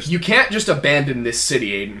looked interesting. You can't just abandon this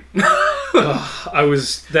city, Aiden.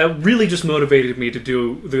 That really just motivated me to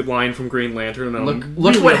do the line from Green Lantern. And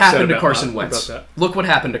Look what happened to Carson Wentz. Look what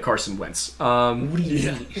happened to Carson Wentz. What do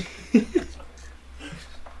you mean?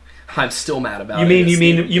 I'm still mad about it. You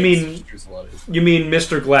mean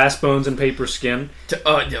Mr. Glassbones and Paper Skin?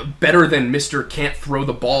 Better than Mr. Can't Throw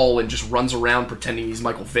the Ball and just runs around pretending he's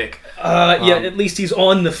Michael Vick. At least he's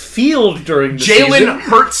on the field during the season. Jalen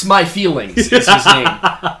Hurts My Feelings is his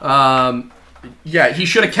name. He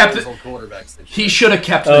should have kept it. He should have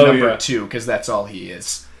kept the number 2 because that's all he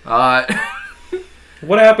is.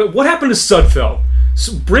 What happened? What happened to Sudfeld?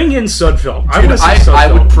 Bring in Sudfeld. Dude, I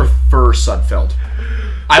would prefer Sudfeld.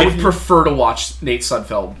 I would prefer to watch Nate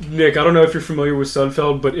Sudfeld. Nick, I don't know if you're familiar with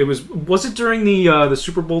Sudfeld, but was it during the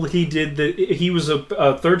Super Bowl that he did that he was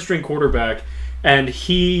a third string quarterback and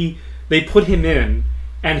they put him in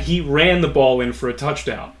and he ran the ball in for a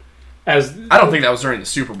touchdown. I don't think that was during the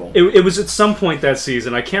Super Bowl. It was at some point that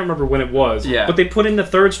season. I can't remember when it was. Yeah. But they put in the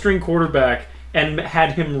third string quarterback and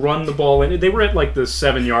had him run the ball in. They were at like the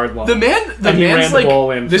 7-yard line. The man's like,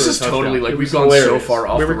 ball in this is totally like we've gone so far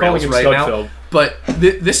off the rails right now. But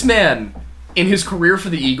this man, in his career for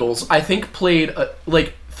the Eagles, I think played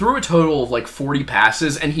threw a total of like 40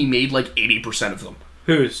 passes and he made like 80% of them.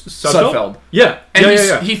 Who's Sudfeld? Yeah,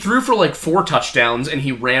 and he threw for like 4 touchdowns and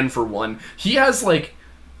he ran for 1. He has like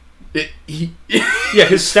his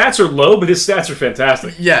stats are low, but his stats are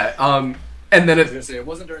fantastic. Yeah, and then I was going to say, it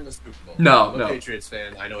wasn't during the Super Bowl. No. I'm a Patriots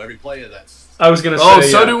fan. I know every play of that. I was going to say, oh,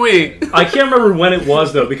 so do we. I can't remember when it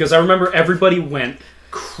was, though, because I remember everybody went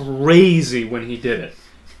crazy when he did it.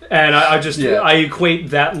 And I equate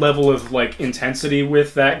that level of, like, intensity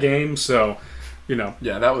with that game, so, you know.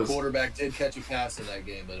 Yeah, that was... The quarterback did catch a pass in that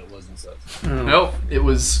game, but it wasn't such. Nope, it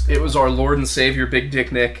was our Lord and Savior, Big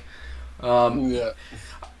Dick Nick.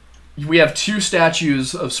 We have 2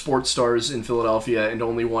 statues of sports stars in Philadelphia, and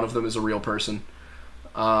only one of them is a real person.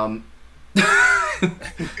 The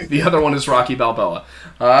other one is Rocky Balboa.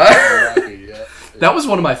 That was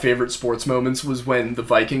one of my favorite sports moments, was when the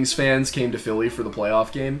Vikings fans came to Philly for the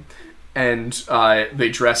playoff game, and they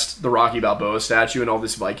dressed the Rocky Balboa statue in all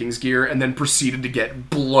this Vikings gear, and then proceeded to get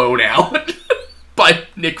blown out by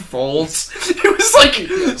Nick Foles. It was like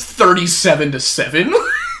 37-7.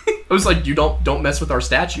 I was like, you don't mess with our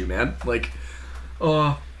statue, man. Like,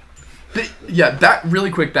 that really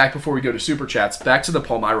quick, back before we go to Super Chats, back to the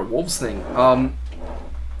Palmyra Wolves thing.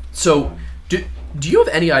 So, do you have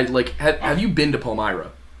any idea, like, have you been to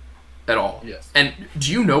Palmyra at all? Yes. And do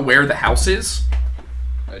you know where the house is?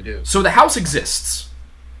 I do. So the house exists.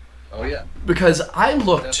 Oh, yeah. Because I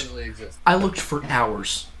looked... It definitely exists. I looked for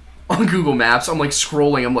hours on Google Maps. I'm, like,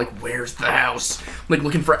 scrolling. I'm like, where's the house? I'm, like,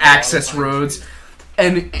 looking for access roads.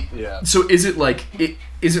 And so is it like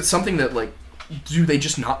is it something that, like, do they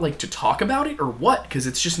just not like to talk about it or what? Because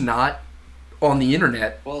it's just not on the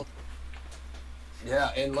internet. Well, yeah,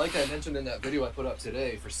 and like I mentioned in that video I put up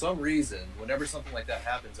today, for some reason, whenever something like that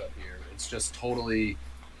happens up here, it's just totally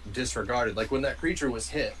disregarded. Like when that creature was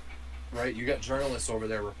hit, right? You got journalists over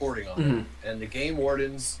there reporting on it, and the game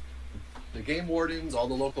wardens, all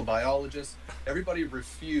the local biologists, everybody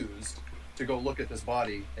refused to go look at this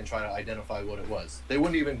body and try to identify what it was. They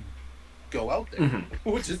wouldn't even go out there,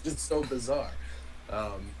 which is just so bizarre.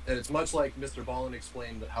 And it's much like Mr. Ballin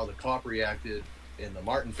explained how the cop reacted in the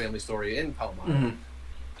Martin family story in Palmyra.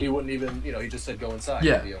 He wouldn't even, he just said go inside,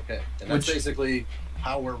 it'll be okay. And that's basically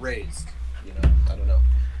how we're raised. I don't know.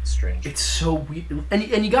 It's strange. It's so weird.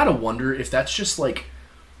 And you gotta wonder if that's just like,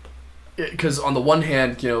 because on the one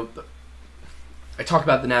hand, I talk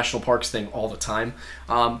about the national parks thing all the time,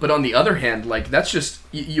 but on the other hand, like, that's just,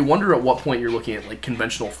 you wonder at what point you're looking at, like,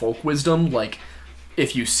 conventional folk wisdom, like,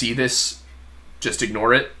 if you see this, just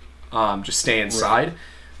ignore it, just stay inside, right.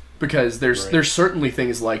 Because there's certainly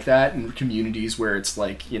things like that in communities where it's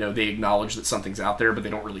like, they acknowledge that something's out there, but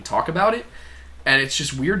they don't really talk about it, and it's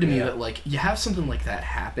just weird to me that, like, you have something like that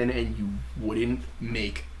happen and you wouldn't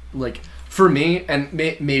make, like, for me, and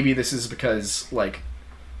maybe this is because, like,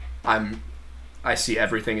 I see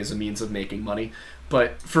everything as a means of making money.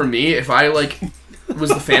 But for me, if I, like, was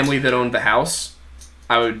the family that owned the house,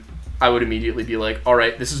 I would immediately be like, all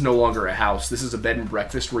right, this is no longer a house. This is a bed and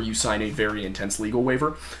breakfast where you sign a very intense legal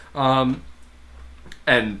waiver. And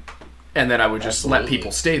then I would just let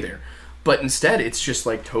people stay there. But instead, it's just,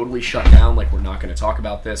 like, totally shut down. Like, we're not going to talk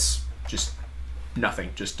about this. Just nothing.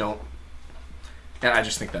 Just don't. And I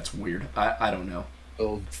just think that's weird. I don't know.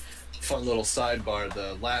 Oh. Fun little sidebar,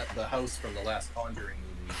 the house from the last Conjuring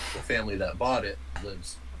movie, the family that bought it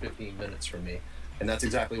lives 15 minutes from me. And that's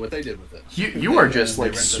exactly what they did with it. You are just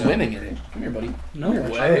like swimming in it. Come here, buddy. No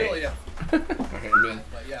way. I really am.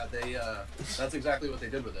 But yeah, that's exactly what they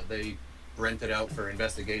did with it. They rented out for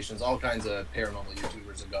investigations. All kinds of paranormal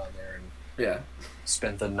YouTubers have gone there and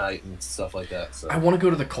spent the night and stuff like that. So I want to go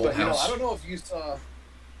to the cult house. I don't know if you saw.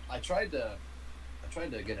 I tried to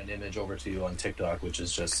get an image over to you on TikTok, which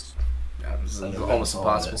is just almost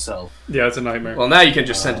impossible. Yeah, it's a nightmare. Well, now you can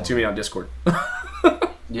just send it to me on Discord.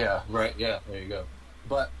 Yeah, right. Yeah, there you go.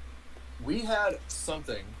 But we had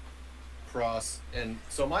something cross, and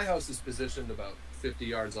so my house is positioned about 50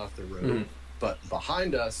 yards off the road, but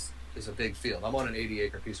behind us is a big field. I'm on an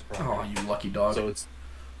 80-acre piece of property. Oh, you lucky dog. So it's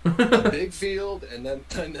a big field, and then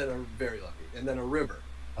very lucky, and then a river.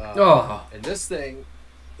 And this thing,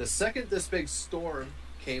 the second this big storm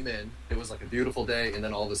came in, it was like a beautiful day, and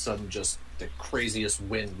then all of a sudden just the craziest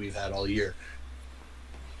wind we've had all year.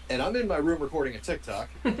 And I'm in my room recording a TikTok,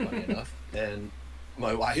 funny enough, and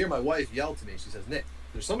I hear my wife yell to me. She says, "Nick,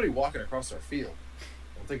 there's somebody walking across our field."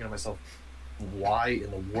 I'm thinking to myself, why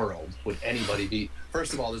in the world would anybody be...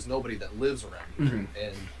 First of all, there's nobody that lives around here,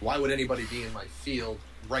 and why would anybody be in my field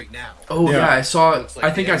right now? Oh, yeah, I saw... Like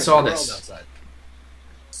I think I saw this. Outside.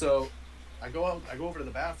 So I go over to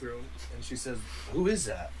the bathroom, and she says, "Who is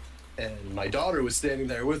that?" And my daughter was standing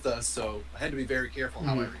there with us, so I had to be very careful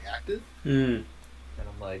how I reacted. And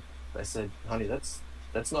I'm like, I said, "Honey, that's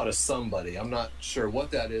not a somebody. I'm not sure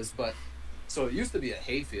what that is, but..." So it used to be a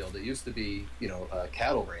hayfield. It used to be, a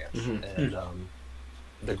cattle ranch. And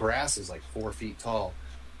the grass is like 4 feet tall.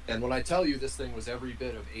 And when I tell you this thing was every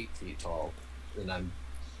bit of 8 feet tall, and I'm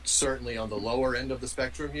certainly on the lower end of the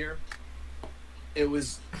spectrum here, it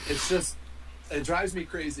drives me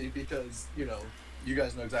crazy because, you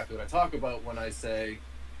guys know exactly what I talk about when I say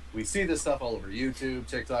we see this stuff all over YouTube,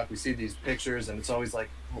 TikTok, we see these pictures, and it's always like,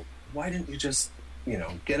 well, why didn't you just,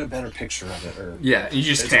 get a better picture of it? Or you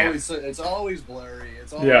just can't. It's always blurry.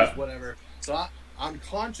 It's always whatever. So I'm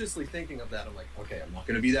consciously thinking of that. I'm like, okay, I'm not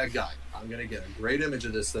going to be that guy. I'm going to get a great image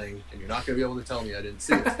of this thing, and you're not going to be able to tell me I didn't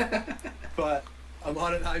see it. But I'm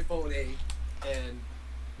on an iPhone 8, and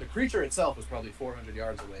the creature itself was probably 400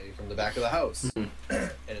 yards away from the back of the house. And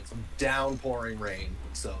it's downpouring rain,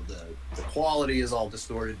 so the quality is all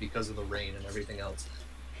distorted because of the rain and everything else.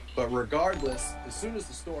 But regardless, as soon as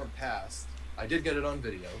the storm passed, I did get it on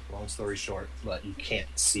video, long story short, but you can't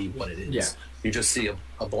see what it is. Yeah. You just see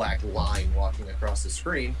a black line walking across the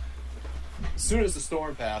screen. As soon as the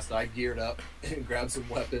storm passed, I geared up and grabbed some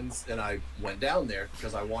weapons, and I went down there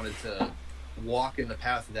because I wanted to walk in the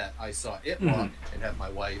path that I saw it walk and have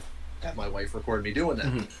my wife record me doing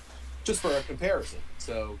that, just for a comparison.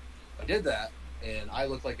 So I did that, and I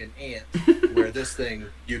looked like an ant, where this thing,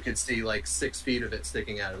 you could see like 6 feet of it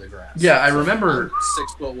sticking out of the grass. Yeah, I remember.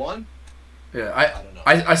 6'1". Yeah,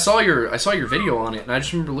 I saw your video on it, and I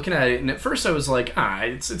just remember looking at it, and at first I was like,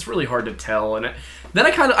 it's really hard to tell, and then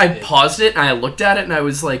I paused it, and I looked at it, and I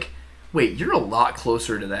was like, wait, you're a lot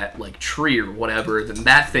closer to that like tree or whatever than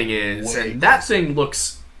that thing is, and that thing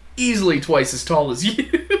looks easily twice as tall as you.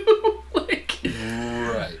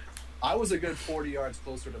 Right. I was a good 40 yards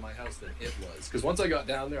closer to my house than it was, because once I got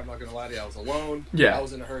down there, I'm not going to lie to you, I was alone. Yeah. I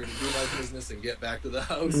was in a hurry to do my business and get back to the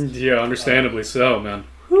house. Yeah, understandably so, man.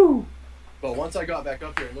 Whew. But once I got back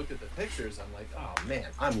up there and looked at the pictures, I'm like, oh man,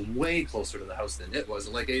 I'm way closer to the house than it was.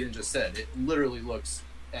 And like Aiden just said, it literally looks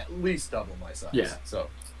at least double my size. Yeah. So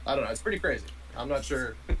I don't know. It's pretty crazy. I'm not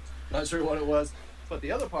sure what it was. But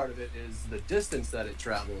the other part of it is the distance that it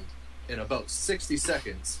traveled in about 60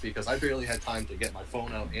 seconds, because I barely had time to get my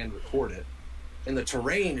phone out and record it. And the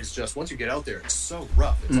terrain is just, once you get out there, it's so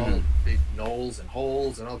rough. It's all big knolls and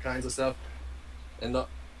holes and all kinds of stuff. And the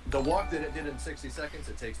walk that it did in 60 seconds,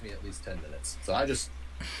 it takes me at least 10 minutes. So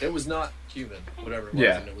it was not human, whatever it was.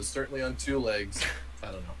 Yeah. And it was certainly on 2 legs. I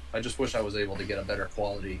don't know. I just wish I was able to get a better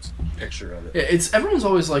quality picture of it. Yeah, everyone's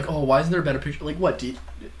always like, oh, why isn't there a better picture? Like, what?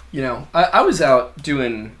 I was out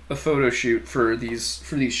doing a photo shoot for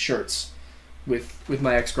these shirts with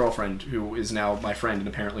my ex-girlfriend, who is now my friend and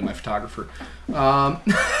apparently my photographer.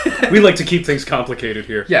 We like to keep things complicated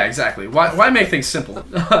here. Yeah, exactly. Why make things simple?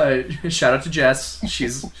 Shout out to Jess.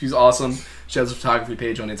 She's awesome. She has a photography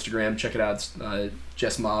page on Instagram. Check it out. It's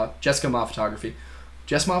Jessica Ma Photography.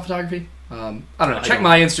 Jess Ma Photography? I don't know. Check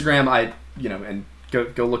my Instagram. And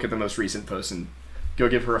go look at the most recent post and go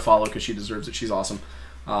give her a follow because she deserves it. She's awesome.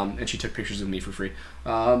 And she took pictures of me for free.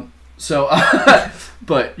 But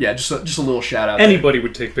yeah, just a little shout out. Anybody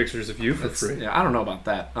would take pictures of you for free. Yeah, I don't know about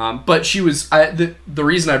that. But she was. The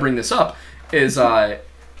reason I bring this up is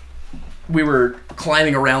we were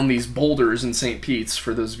climbing around these boulders in St. Pete's,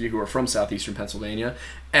 for those of you who are from southeastern Pennsylvania,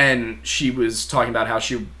 and she was talking about how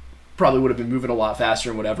she probably would have been moving a lot faster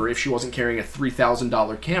and whatever if she wasn't carrying a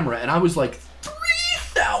 $3,000 camera. And I was like,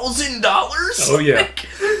 $3,000? Oh, yeah.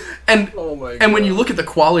 And Oh my and when God. you look at the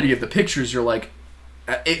quality of the pictures, you're like,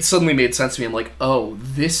 it suddenly made sense to me. I'm like, oh,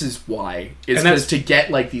 this is why. It's because to get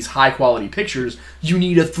like these high quality pictures, you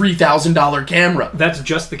need a $3,000 camera. That's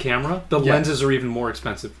just the camera. The lenses are even more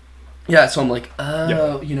expensive. Yeah, so I'm like,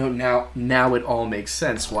 oh, you know, now it all makes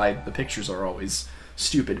sense why the pictures are always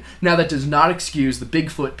stupid. Now, that does not excuse the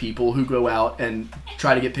Bigfoot people who go out and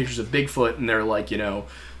try to get pictures of Bigfoot, and they're like, you know,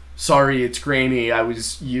 sorry, it's grainy. I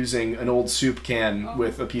was using an old soup can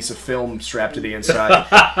with a piece of film strapped to the inside.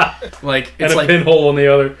 Like, it's and a like pinhole on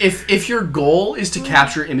the other. If your goal is to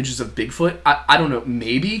capture images of Bigfoot, I don't know,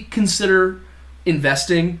 maybe consider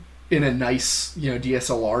investing in a nice, you know,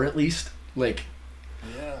 DSLR at least. Like,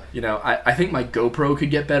 Yeah. you know, I think my GoPro could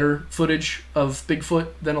get better footage of Bigfoot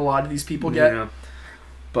than a lot of these people get. Yeah.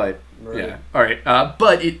 But, Right. yeah. All right.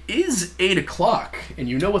 But it is 8 o'clock, and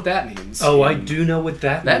you know what that means. Oh, I do know what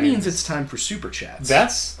that means. That means it's time for Super Chats.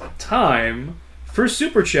 That's time for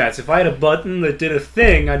Super Chats. If I had a button that did a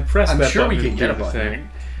thing, I'd press I'm that sure button. we can and get do a the button.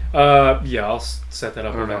 thing. Yeah, I'll set that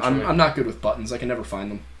up I don't know. eventually. I'm not good with buttons. I can never find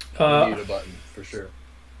them. We need a button for sure.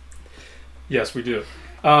 Yes, we do.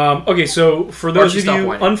 Okay, so for those Archie, of stop you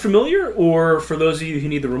whining. unfamiliar, or for those of you who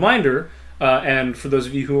need the reminder, and for those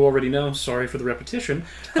of you who already know, sorry for the repetition,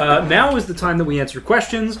 now is the time that we answer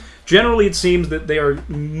questions. Generally, it seems that they are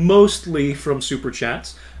mostly from Super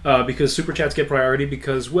Chats, because Super Chats get priority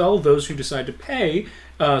because, well, those who decide to pay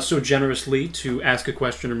so generously to ask a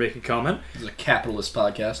question or make a comment. This is a capitalist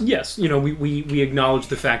podcast. Yes, you know, we acknowledge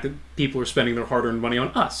the fact that people are spending their hard-earned money on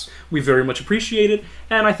us. We very much appreciate it,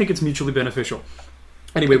 and I think it's mutually beneficial.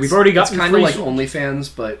 Anyway, we've already got It's kind of like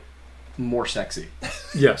OnlyFans, but more sexy.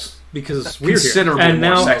 Yes, because we're here. Considerably And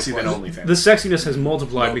more now sexy than OnlyFans. the sexiness has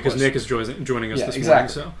multiplied No because question. Nick is joining us Yeah, this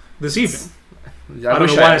exactly. morning. So this evening, I don't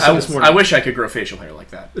wish know why I said this morning. I wish I could grow facial hair like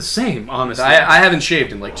that. the same, honestly. I haven't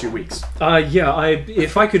shaved in like 2 weeks.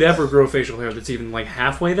 If I could ever grow facial hair that's even like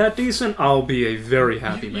halfway that decent, I'll be a very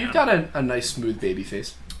happy man. You've got a nice smooth baby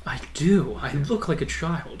face. I do. I look like a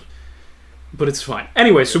child, but it's fine.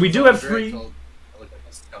 Anyway, so we do have three.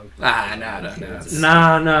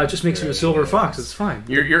 Nah. It just makes you a silver fox. It's fine.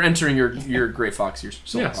 You're entering your gray fox years.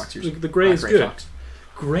 Silver Yes, fox years. the gray is Gray good. fox.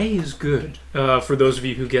 Gray is good. For those of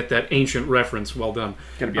you who get that ancient reference, well done.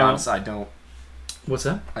 Gonna be honest, I don't. What's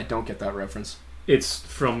that? I don't get that reference. It's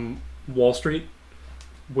from Wall Street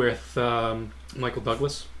with Michael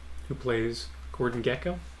Douglas, who plays Gordon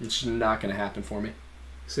Gekko. It's not gonna happen for me.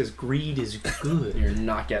 He says greed is good. You're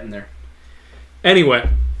not getting there. Anyway,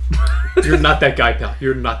 you're not that guy, pal.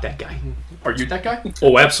 You're not that guy. Are you that guy?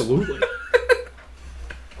 Oh, absolutely.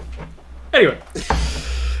 Anyway,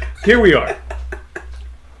 here we are.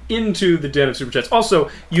 Into the den of Super Chats. Also,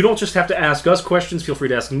 you don't just have to ask us questions. Feel free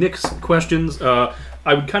to ask Nick's questions. I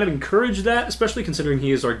would kind of encourage that, especially considering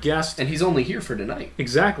he is our guest. And he's only here for tonight.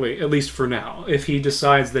 Exactly, at least for now. If he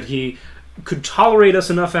decides that he could tolerate us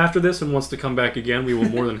enough after this and wants to come back again, we will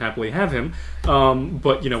more than happily have him.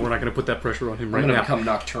 But, you know, we're not going to put that pressure on him right I'm gonna now. become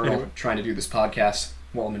nocturnal Anyway. trying to do this podcast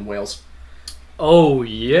while I'm in Wales. Oh,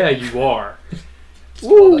 yeah, you are.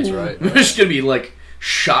 Oh, that's right. I'm just gonna be like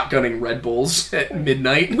shotgunning Red Bulls at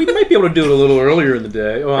midnight. We might be able to do it a little earlier in the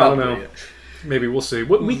day. Oh, I don't know. Probably. Maybe we'll see.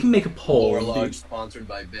 We can make a poll. Lower Lodge sponsored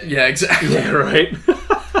by Big. Yeah, exactly. Yeah, right?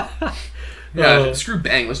 Screw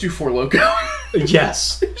Bang. Let's do Four Loco.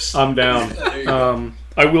 Yes, I'm down. There you go.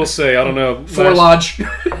 I will say, I don't know. Four Lodge.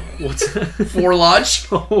 What's Four Lodge.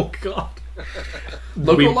 Oh, God.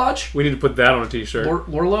 Loco Lodge. We need to put that on a t-shirt.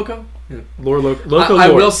 Lore Loco. Lore Loco I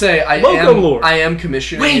Lore. will say Loco Lore. I am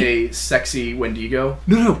commissioning Wait. a sexy Wendigo.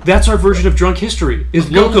 No, that's our version of Drunk History,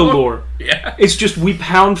 is Loco Lore. Yeah. It's just we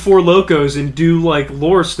pound four locos and do, like,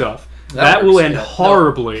 lore stuff. That will works, end yeah.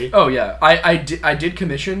 horribly. Oh yeah, I did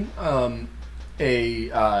commission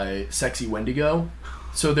a sexy Wendigo,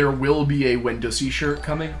 so there will be a Wendosi shirt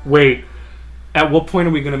coming. Wait, at what point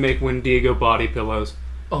are we going to make Wendigo body pillows?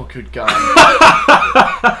 Oh good God.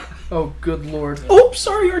 Oh good Lord. Oh,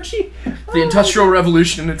 sorry, Archie. The Industrial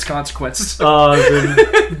Revolution and its consequences.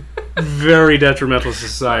 The very detrimental to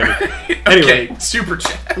society. Anyway. Okay, super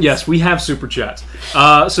chat. Yes, we have super chats.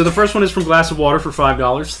 So the first one is from Glass of Water for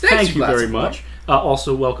 $5. Thank you Glass very of much.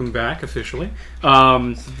 Also, welcome back officially.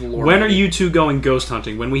 When are you two going ghost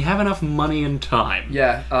hunting? When we have enough money and time.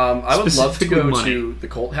 Yeah, I would love to go Specifically to the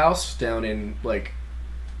Cult House down in like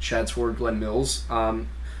Chadsford, Glen Mills.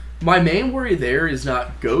 My main worry there is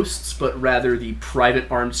not ghosts, but rather the private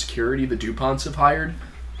armed security the DuPonts have hired.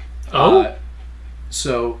 Oh?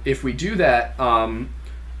 So if we do that,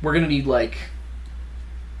 we're gonna need like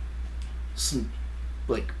some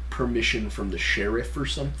like permission from the sheriff or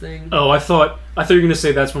something. Oh, I thought you were going to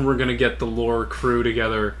say that's when we're going to get the lore crew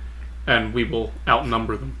together and we will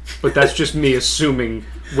outnumber them. But that's just me assuming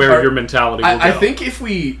where your mentality will go. I think if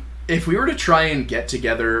we were to try and get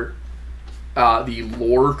together the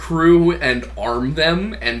lore crew and arm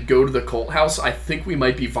them and go to the cult house, I think we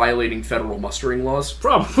might be violating federal mustering laws.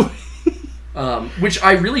 Probably. Which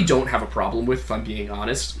I really don't have a problem with, if I'm being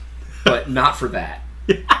honest. But not for that.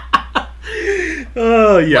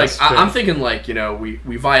 Yes. Like, I'm thinking, like, you know,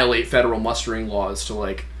 we violate federal mustering laws to,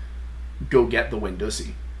 like, go get the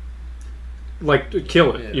Windusy. Like,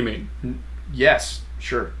 kill it, you mean? Yes,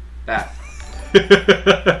 sure. That.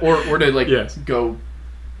 or to, like, go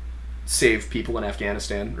save people in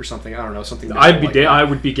Afghanistan or something. I don't know, something. I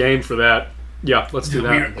would be game for that. Yeah, let's do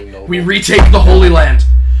that. We retake the Holy Land.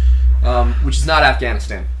 Which is not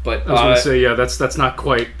Afghanistan, but I was going to say, yeah, that's not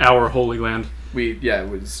quite our Holy Land. It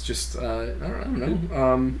was just I don't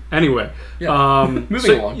know. Anyway,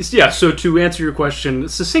 moving along. Yeah, so to answer your question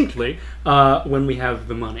succinctly, when we have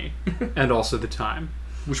the money and also the time,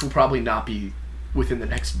 which will probably not be within the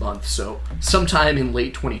next month, so sometime in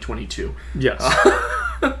late 2022. Yes.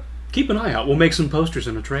 Keep an eye out. We'll make some posters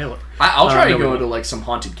and a trailer. I'll try to go to like some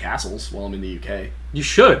haunted castles while I'm in the UK. You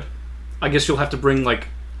should. I guess you'll have to bring like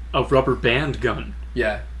a rubber band gun.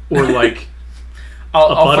 Yeah. Or like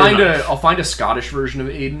I'll find a Scottish version of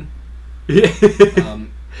Aiden.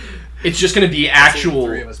 It's just going to be actual.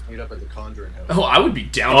 Three of us meet up at the Conjuring House. Oh, I would be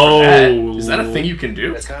down for that. Is that a thing you can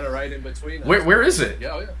do? It's kind of right in between. Where is it?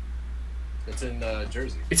 Yeah, it's in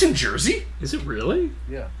Jersey. It's in Jersey? Is it really?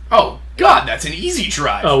 Yeah. Oh God, that's an easy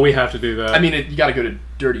drive. Oh, we have to do that. I mean, you got to go to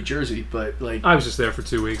dirty Jersey, but like I was just there for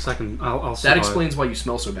 2 weeks. I'll that explains why you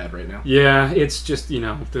smell so bad right now. Yeah, it's just you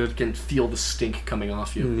can feel the stink coming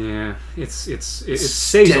off you. Yeah, it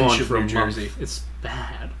stays on for a month. It's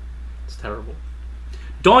bad. It's terrible.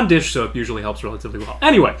 Dawn dish soap usually helps relatively well.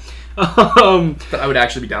 Anyway, but I would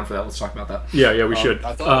actually be down for that. Let's talk about that. Yeah, we should.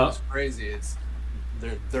 I thought it was crazy.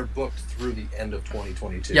 They're booked through the end of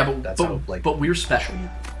 2022. Yeah, but we're special.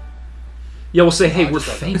 Yeah, we'll say, hey, we're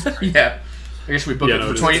famous. Yeah. I guess we book it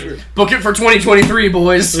for 2023,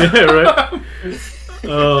 boys. Yeah, right.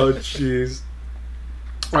 Oh, jeez.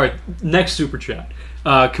 All right, next super chat.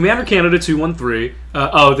 Commander Canada 213.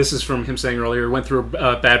 This is from him saying earlier, went through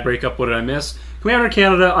a bad breakup. What did I miss? Commander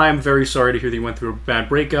Canada, I am very sorry to hear that you went through a bad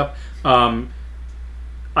breakup.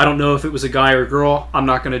 I don't know if it was a guy or a girl. I'm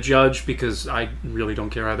not going to judge because I really don't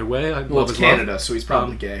care either way. It's Canada, so he's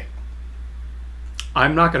probably gay.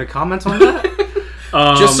 I'm not going to comment on that.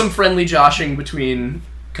 Just some friendly joshing between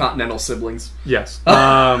continental siblings. Yes.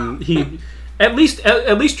 He at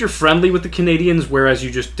least you're friendly with the Canadians, whereas you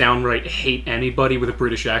just downright hate anybody with a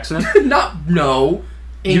British accent.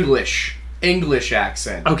 English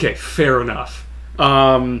accent. Okay, fair enough.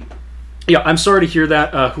 Yeah, I'm sorry to hear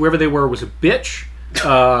that. Whoever they were was a bitch.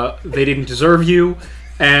 They didn't deserve you,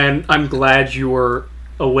 and I'm glad you were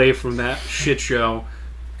away from that shit show.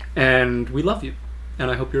 And we love you, and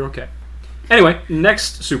I hope you're okay. Anyway,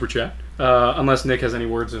 next super chat. Unless Nick has any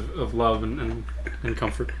words of love and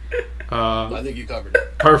comfort. I think you covered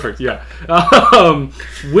it. Perfect, yeah.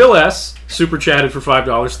 Will S. super chatted for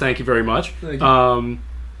 $5. Thank you very much. Thank you.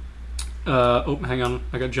 Hang on.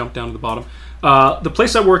 I got jumped down to the bottom. The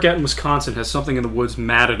place I work at in Wisconsin has something in the woods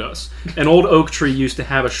mad at us. An old oak tree used to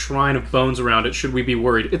have a shrine of bones around it. Should we be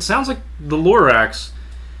worried? It sounds like the Lorax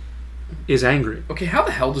is angry. Okay, how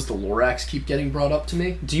the hell does the Lorax keep getting brought up to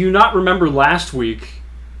me? Do you not remember last week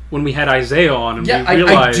when we had Isaiah on and we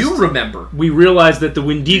realized... I do remember. We realized that the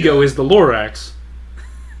Wendigo is the Lorax.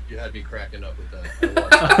 You had me cracking up with that.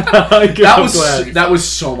 That was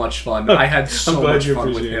so much fun. I had so much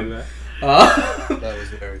fun with him. That was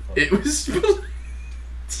very fun. It was...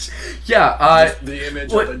 yeah, the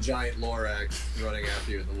image of a giant Lorax running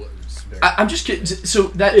after you in the woods. I'm just kidding. So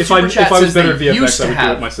that if I was better VFX, I would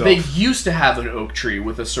do it myself. They used to have an oak tree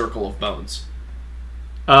with a circle of bones.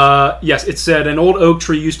 Yes, it said an old oak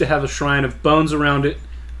tree used to have a shrine of bones around it.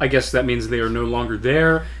 I guess that means they are no longer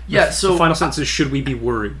there. Yeah. So the final sentence is: should we be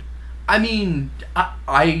worried? I mean,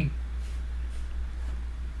 I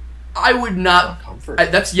would not.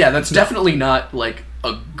 That's definitely not like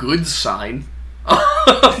a good sign.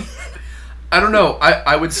 I don't know.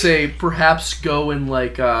 I would say perhaps go and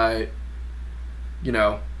like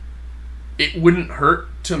it wouldn't hurt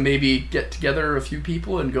to maybe get together a few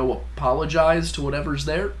people and go apologize to whatever's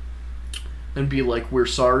there and be like, we're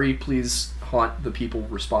sorry, please haunt the people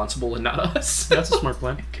responsible and not us. That's a smart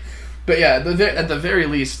plan. But yeah, at the very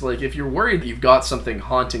least, like if you're worried that you've got something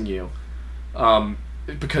haunting you,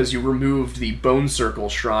 because you removed the Bone Circle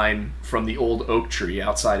shrine from the old oak tree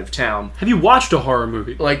outside of town. Have you watched a horror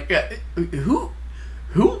movie? Like, who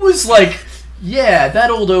was like, yeah, that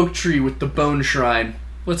old oak tree with the bone shrine,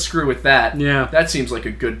 let's screw with that. Yeah. That seems like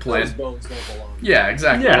a good plan. Those bones don't belong. Yeah,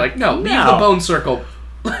 exactly. Yeah. Like, no, leave No. the Bone Circle.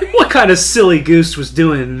 What kind of silly goose was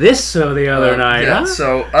doing this the other night? Yeah, Huh?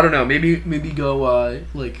 so, I don't know, maybe go,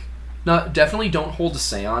 definitely don't hold a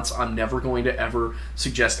seance. I'm never going to ever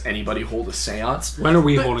suggest anybody hold a seance. When are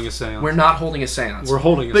we holding a seance? We're not holding a seance. We're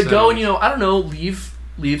holding a But seance. go and, I don't know, leave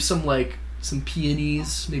some, some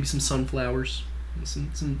peonies, maybe some sunflowers,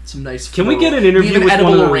 some nice... Can we get an interview leave an with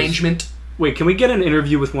edible one of those, arrangement? Wait, can we get an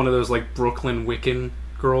interview with one of those, Brooklyn Wiccan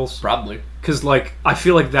girls? Probably. Because, I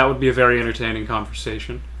feel like that would be a very entertaining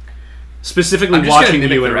conversation. Specifically I'm just watching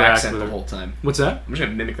gonna you mimic their interact accent with the her. whole time. What's that? I'm just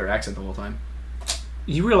gonna mimic their accent the whole time.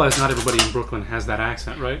 You realize not everybody in Brooklyn has that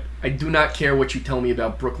accent, right? I do not care what you tell me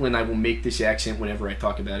about Brooklyn. I will make this accent whenever I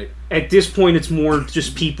talk about it. At this point, it's more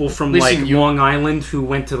just people from, Listen, Long Island who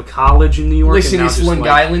went to the college in New York. Listen, and now it's just, Long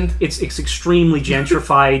Island. It's extremely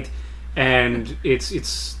gentrified, and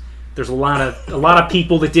it's there's a lot of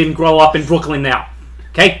people that didn't grow up in Brooklyn now.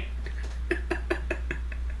 Okay.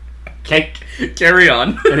 Okay. Carry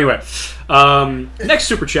on. Anyway, next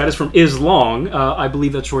super chat is from Islong. I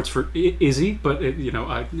believe that's short for Izzy, but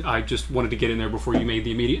I just wanted to get in there before you made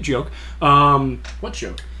the immediate joke. What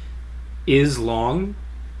joke? Islong.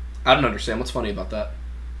 I don't understand. What's funny about that?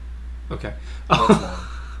 Okay. That's long.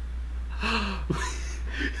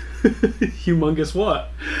 Humongous what?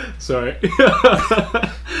 Sorry.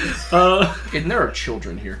 And there are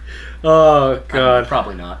children here. Oh God.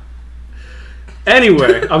 Probably not.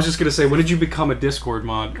 Anyway, I was just gonna say, when did you become a Discord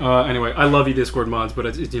mod? Anyway, I love you Discord mods, but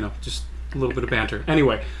it's just a little bit of banter.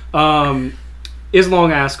 Anyway,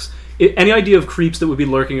 Islong asks, any idea of creeps that would be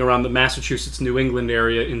lurking around the Massachusetts, New England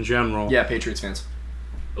area in general? Yeah, Patriots fans.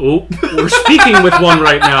 Oh, we're speaking with one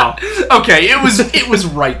right now. Okay, it was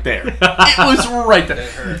right there. It was right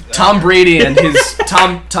there. Tom Brady and his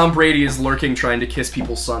Tom Brady is lurking, trying to kiss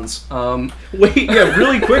people's sons. Wait, yeah,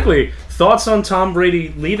 really quickly. Thoughts on Tom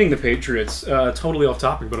Brady leaving the Patriots? Totally off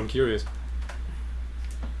topic, but I'm curious.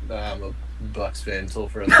 I'm a Bucks fan until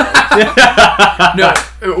for No,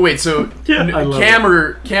 wait. So I love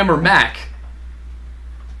Cam or Mac?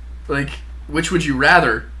 Like, which would you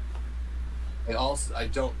rather? I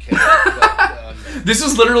don't care. But, This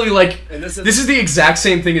is literally like and this this is the exact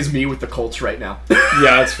same thing as me with the Colts right now.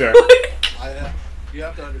 Yeah, that's fair. you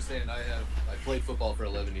have to understand. I played football for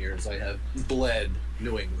 11 years. I have bled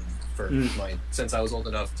New England since I was old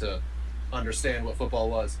enough to understand what football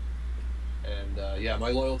was. And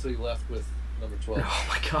my loyalty left with number 12. Oh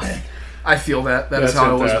my god, I feel that. That's That's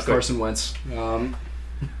how it was with fantastic. Carson Wentz.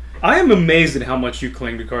 I am amazed at how much you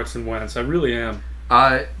cling to Carson Wentz. I really am.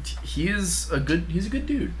 He's a good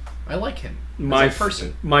dude. I like him. My as a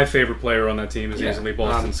person. My favorite player on that team is Yeah. easily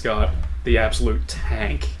Boston Scott, the absolute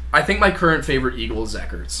tank. I think my current favorite Eagle is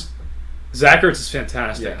Zach Ertz. Zach Ertz is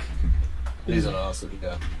fantastic. Yeah. He's an awesome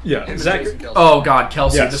guy. Yeah, Him and Zach. Jason Kelce. Oh God,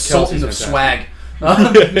 Kelsey, Yes, the Sultan of Kelsey's swag.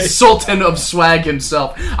 The Sultan of swag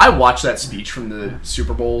himself. I watch that speech from the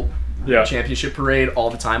Super Bowl Yeah. championship parade all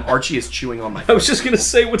the time. Archie is chewing on my I foot. was just gonna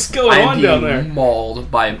say, what's going I am on down there? being mauled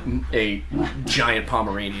by a giant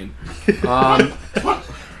Pomeranian.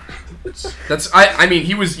 I mean,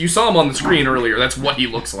 you saw him on the screen earlier. That's what he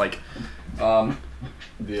looks like.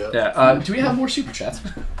 Yeah. Do we have more super chats?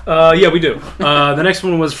 Yeah, we do. The next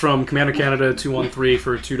one was from Commander Canada 213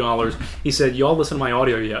 for $2. He said, "Y'all listen to my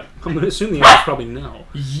audio yet?" I'm gonna assume the answer is probably no.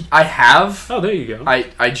 I have. Oh, there you go. I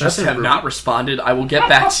just That's have improved. not responded. I will get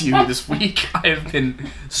back to you this week. I have been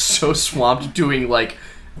so swamped doing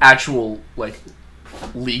actual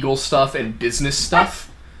legal stuff and business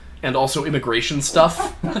stuff, and also immigration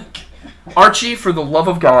stuff. Archie, for the love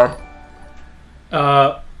of God.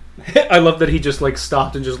 I love that he just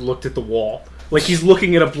stopped and just looked at the wall. Like he's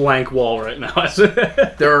looking at a blank wall right now.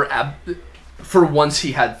 There are for once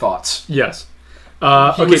he had thoughts. Yes. He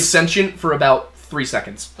Okay. was sentient for about 3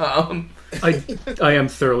 seconds. I am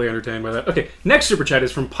thoroughly entertained by that. Okay, next super chat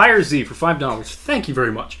is from Pyre Z for $5. Thank you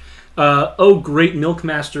very much. Oh, great milk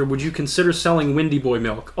master, would you consider selling Windy Boy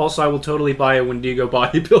milk? Also, I will totally buy a Wendigo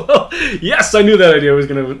body pillow. Yes, I knew that idea was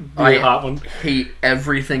going to be a hot one. Hate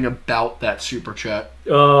everything about that super chat.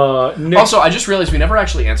 Nick, Also, I just realized we never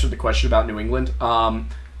actually answered the question about New England. oh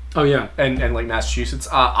yeah, and Massachusetts.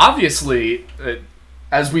 Obviously,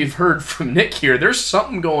 as we've heard from Nick here, there's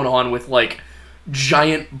something going on with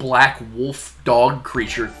giant black wolf dog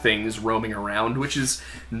creature things roaming around, which is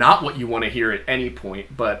not what you want to hear at any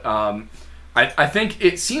point. But I think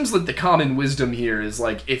it seems like the common wisdom here is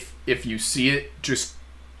if you see it, just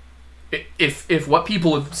if what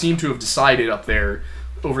people seem to have decided up there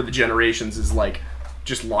over the generations is like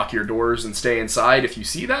just lock your doors and stay inside if you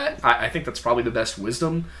see that, I think that's probably the best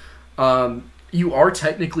wisdom. You are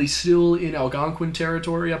technically still in Algonquin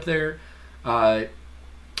territory up there,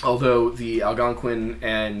 although the Algonquin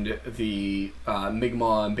and the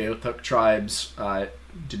Mi'kmaq and Beothuk tribes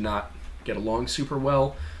did not get along super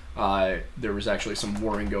well. There was actually some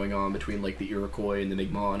warring going on between like the Iroquois and the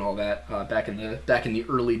Mi'kmaq and all that back in the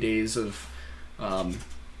early days of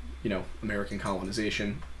American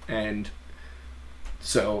colonization. And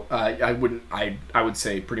so I would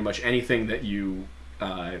say pretty much anything that you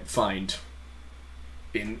find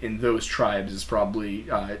in those tribes is probably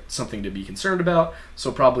something to be concerned about.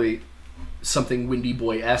 So probably something Windy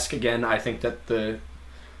Boy-esque. Again, I think that the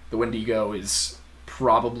Wendigo is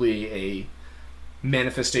probably a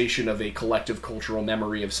manifestation of a collective cultural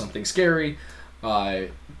memory of something scary,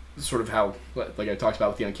 sort of how, like I talked about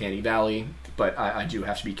with the Uncanny Valley, but I do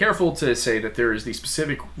have to be careful to say that there is the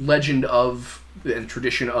specific legend of and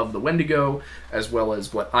tradition of the Wendigo, as well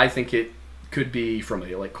as what I think it could be from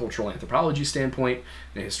a like cultural anthropology standpoint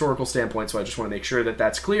and a historical standpoint. So I just want to make sure that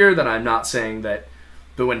that's clear, that I'm not saying that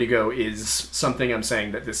the Wendigo is something. I'm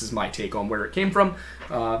saying that this is my take on where it came from.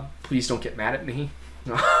 Please don't get mad at me.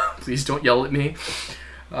 Please don't yell at me.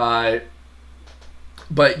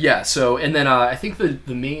 But yeah, so, and then I think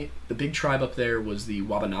the big tribe up there was the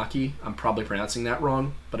Wabanaki. I'm probably pronouncing that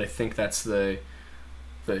wrong, but I think that's the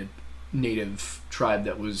native tribe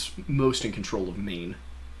that was most in control of Maine.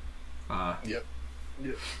 Yep.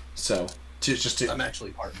 So, I'm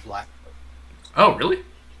actually part black. Oh, really?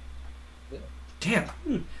 Yeah.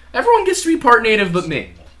 Damn. Everyone gets to be part native but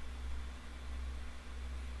me.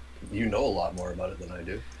 You know a lot more about it than I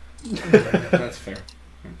do. That's fair.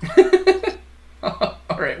 All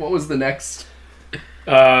right, what was the next?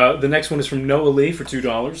 The next one is from Noah Lee for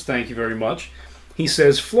 $2. Thank you very much. He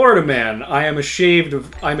says, "Florida man, I'm ashamed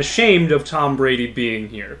of Tom Brady being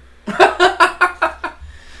here."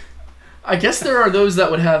 I guess there are those that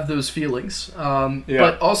would have those feelings,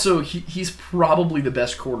 but also he's probably the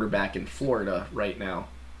best quarterback in Florida right now,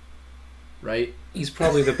 right? He's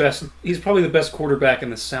probably the best. He's probably the best quarterback in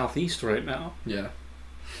the Southeast right now. Yeah.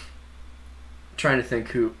 Trying to think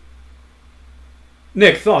who.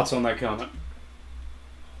 Nick, thoughts on that comment?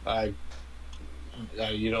 You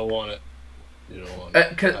don't want it. You don't want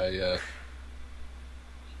it.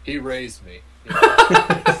 He raised me. You know,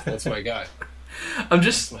 that's my guy.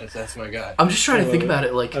 That's my guy. I'm just trying to think about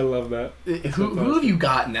it. Like, I love that. Who have you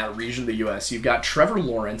got in that region of the U.S.? You've got Trevor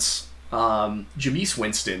Lawrence, Jameis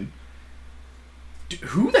Winston.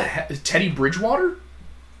 Who the heck? Teddy Bridgewater?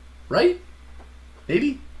 Right?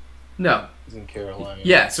 Maybe? No. He's in Carolina.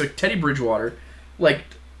 Yeah, so Teddy Bridgewater. Like,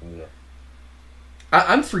 yeah.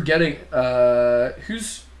 I'm forgetting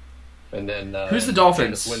who's. And then who's the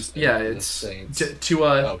Dolphins? Winston, yeah, it's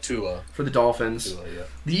Tua. Tua for the Dolphins. Tua, yeah.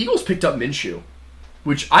 The Eagles picked up Minshew,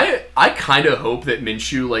 which I kind of hope that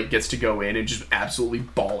Minshew like gets to go in and just absolutely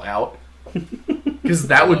ball out, because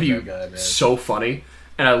that would be so funny,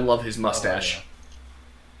 and I love his mustache. Yeah.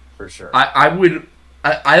 For sure. I would.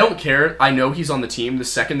 I don't care. I know he's on the team. The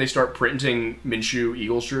second they start printing Minshew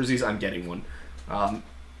Eagles jerseys, I'm getting one.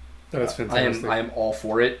 That's fantastic. I am all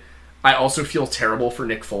for it. I also feel terrible for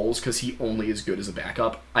Nick Foles because he only is good as a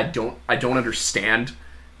backup. I don't understand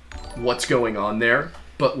what's going on there,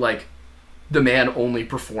 but like the man only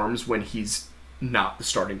performs when he's not the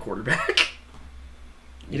starting quarterback.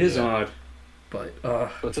 It is odd. But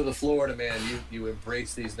to the Florida man, you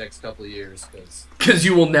embrace these next couple of years because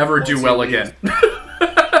you will never do well again.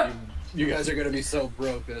 you guys are going to be so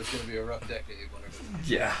broke that it's going to be a rough decade.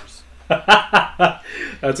 Yeah.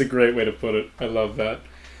 That's a great way to put it. I love that.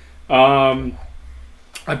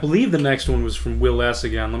 I believe the next one was from Will S.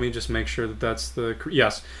 again. Let me just make sure that that's the...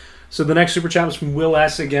 Yes. So the next super chat was from Will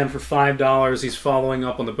S. again for $5. He's following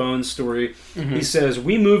up on the Bones story. Mm-hmm. He says,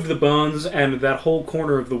 "We moved the bones, and that whole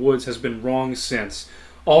corner of the woods has been wrong since.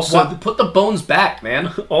 Also, put the bones back,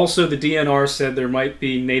 man." Also, the DNR said there might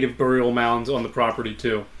be native burial mounds on the property,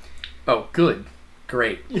 too. Oh, good.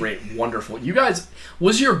 Great. Wonderful. You guys,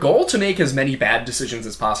 was your goal to make as many bad decisions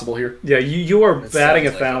as possible here? Yeah, you are batting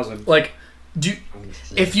 1,000. Like,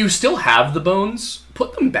 if you still have the bones,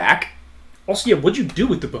 put them back. Also, yeah, what'd you do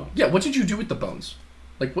with the bones? Yeah, what did you do with the bones?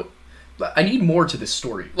 Like, what? I need more to this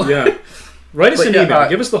story. Yeah. Write us an email.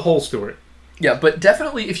 Give us the whole story. Yeah, but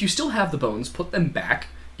definitely, if you still have the bones, put them back.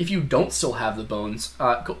 If you don't still have the bones,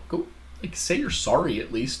 go like, say you're sorry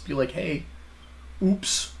at least. Be like, hey,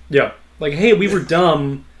 oops. Yeah. Like, hey, we were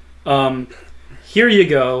dumb. Here you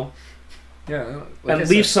go. Yeah. Like and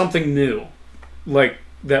leave something new. Like,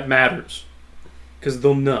 that matters. Because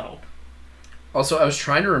they'll know. Also, I was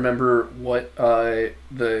trying to remember what the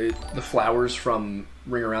flowers from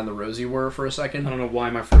Ring Around the Rosie were for a second. I don't know why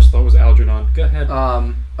my first thought was Algernon. Go ahead.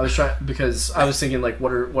 I was trying because I was thinking like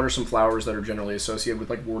what are some flowers that are generally associated with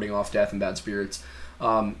like warding off death and bad spirits.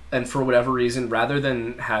 And for whatever reason, rather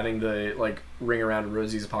than having the like Ring Around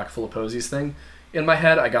Rosie's, a Pocket Full of Posies thing in my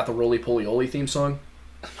head, I got the Roly Poly Oly theme song.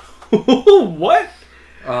 What?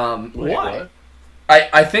 Why?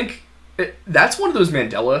 I think that's one of those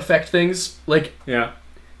Mandela effect things. Like, yeah.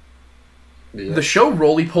 The show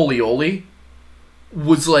Roly Poly Oly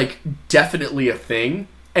was like definitely a thing,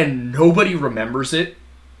 and nobody remembers it.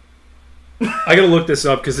 I gotta look this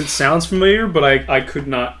up because it sounds familiar, but I could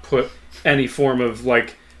not put any form of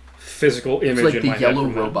like physical image in my head. It's like the yellow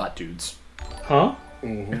robot dudes. Huh?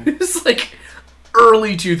 Mm-hmm. It's like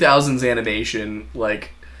early 2000s animation,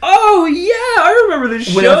 like. Oh yeah, I remember this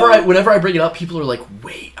show. Whenever I bring it up, people are like,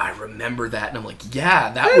 "Wait, I remember that," and I'm like,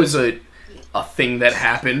 "Yeah, that was a thing that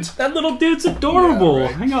happened." That little dude's adorable. Yeah,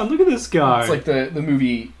 right. Hang on, look at this guy. It's like the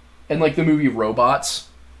movie, and like the movie Robots.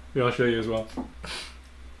 Yeah, I'll show you as well.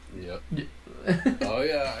 Yep. Oh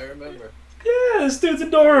yeah, I remember. Yeah, this dude's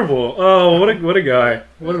adorable. Oh, what a guy!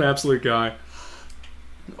 What an absolute guy.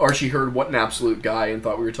 Archie heard "What an absolute guy" and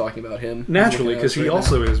thought we were talking about him. Naturally, because he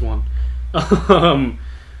also is one.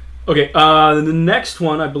 Okay, the next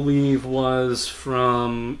one I believe was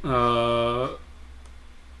from. I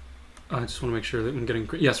just want to make sure that I'm getting.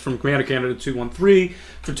 Yes, from Commander Canada 213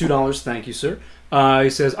 for $2. Thank you, sir.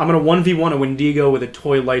 He says, "I'm gonna 1v1 a Wendigo with a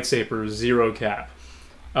toy lightsaber, 0 cap."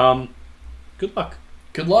 Good luck.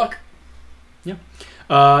 Good luck. Yeah.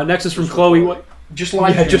 Next is from Chloe. What? Just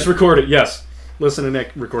live. Yeah, just record it. Yes. Listen to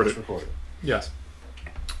Nick. Record it. Yes.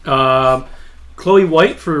 Chloe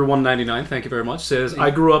White for $1.99, thank you very much, says, I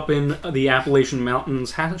grew up in the Appalachian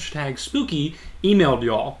Mountains, #spooky, emailed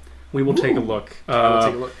y'all. We will take a look. We'll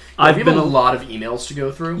take a look. Yeah, we have a lot of emails to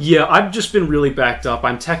go through. Yeah, I've just been really backed up.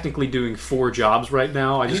 I'm technically doing 4 jobs right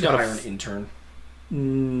now. I just got to hire an intern.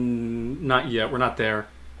 Not yet. We're not there.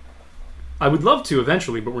 I would love to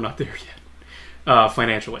eventually, but we're not there yet.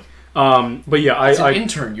 Financially. But yeah, As an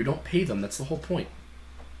intern, you don't pay them. That's the whole point.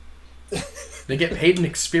 They get paid in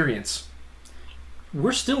experience.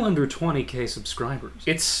 We're still under 20K subscribers.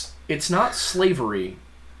 It's not slavery.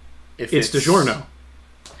 If it's DiGiorno.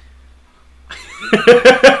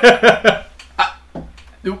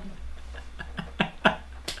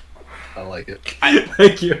 I like it.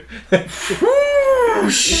 Thank you.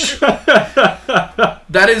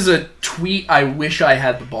 That is a tweet I wish I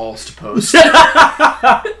had the balls to post.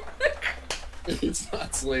 It's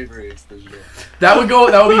not slavery, it's the show. That would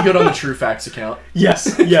be good on the True Facts account.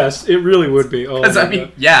 Yes, it really would be. Because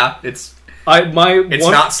yeah, it's it's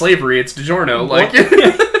not slavery, it's DiGiorno.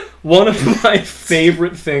 One of my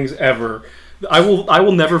favorite things ever. I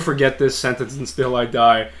will never forget this sentence until I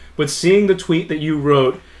die. But seeing the tweet that you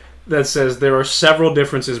wrote that says there are several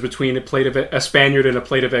differences between a Spaniard and a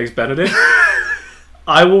plate of eggs Benedict.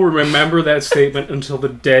 I will remember that statement until the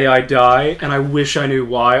day I die, and I wish I knew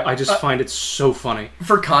why. I just find it so funny.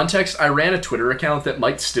 For context, I ran a Twitter account that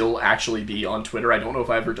might still actually be on Twitter. I don't know if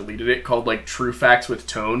I ever deleted it, called like True Facts with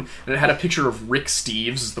Tone, and it had a picture of Rick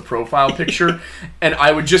Steves as the profile picture, and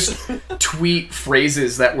I would just tweet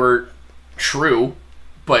phrases that were true,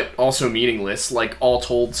 but also meaningless. Like, all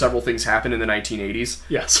told, several things happened in the 1980s.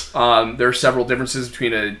 Yes. There are several differences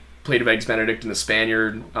between a plate of eggs Benedict and a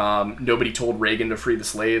Spaniard. Nobody told Reagan to free the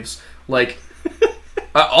slaves. Like,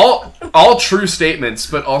 all true statements,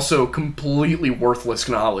 but also completely worthless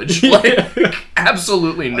knowledge. Like,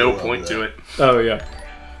 absolutely no point to it. Oh, yeah.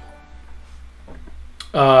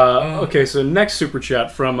 Okay, so next super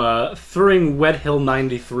chat from Thuring Wethill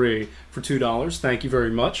 93 for $2. Thank you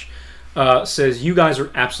very much. Says, you guys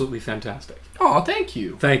are absolutely fantastic. Oh, thank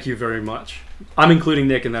you. Thank you very much. I'm including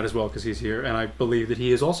Nick in that as well because he's here, and I believe that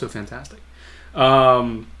he is also fantastic.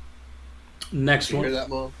 Next one. You hear that,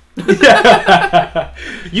 Mom?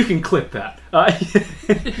 You can clip that.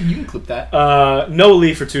 You can clip that. Noah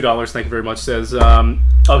Lee for $2. Thank you very much. Says,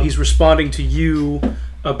 he's responding to you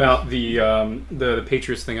about the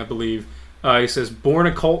Patriots thing, I believe. He says, born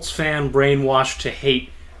a Colts fan, brainwashed to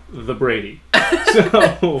hate the Brady.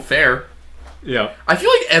 So fair. Yeah. I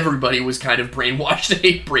feel like everybody was kind of brainwashed to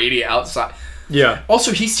hate Brady outside. Yeah.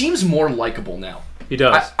 Also, he seems more likable now. He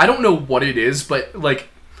does. I don't know what it is, but like,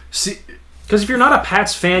 because if you're not a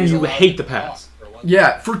Pats fan, you hate the Pats.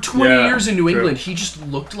 Yeah, for 20 years in New England, he just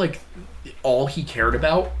looked like all he cared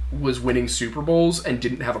about was winning Super Bowls and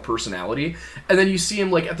didn't have a personality. And then you see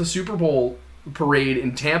him like at the Super Bowl parade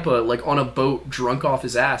in Tampa, like on a boat, drunk off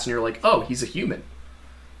his ass, and you're like, oh, he's a human.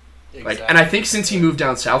 Exactly. Like, and I think since he moved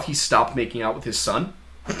down south, he stopped making out with his son.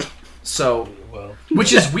 So, Well,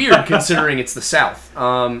 which is weird considering it's the South.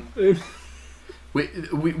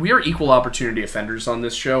 We are equal opportunity offenders on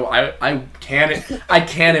this show. I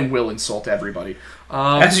can and will insult everybody.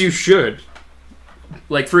 As you should.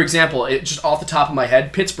 Like, for example, just off the top of my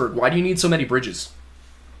head, Pittsburgh. Why do you need so many bridges?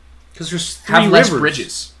 Because there's 3 Have less rivers.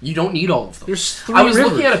 bridges. You don't need all of them. There's 3 I was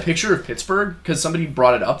rivers. looking at a picture of Pittsburgh because somebody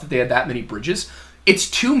brought it up that they had that many bridges. It's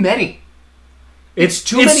too many. It's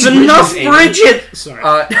too many enough bridges.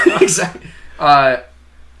 Sorry. Exactly. I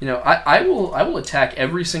will attack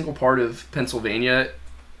every single part of Pennsylvania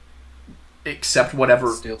except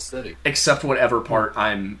whatever Steel City. Except whatever part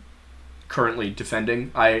I'm currently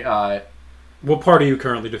defending. What part are you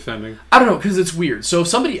currently defending? I don't know, because it's weird. So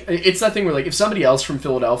it's that thing where, like, if somebody else from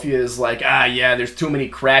Philadelphia is like, yeah, there's too many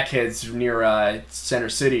crackheads near Center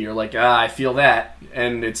City, you're like, I feel that.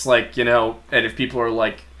 And it's like, and if people are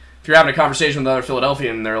like, if you're having a conversation with another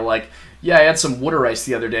Philadelphian and they're like, yeah, I had some water ice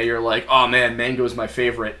the other day, you're like, oh man, mango's my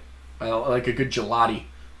favorite. I like a good gelati.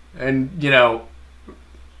 And, like,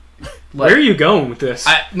 where are you going with this?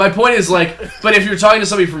 my point is, like, but if you're talking to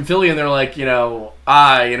somebody from Philly and they're like,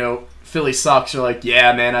 Philly sucks, you're like,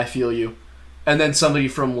 yeah, man, I feel you. And then somebody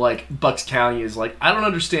from, like, Bucks County is like, I don't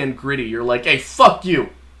understand Gritty. You're like, hey, fuck you.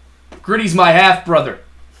 Gritty's my half-brother.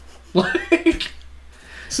 Like,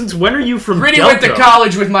 Since when are you from Gritty Delco? went to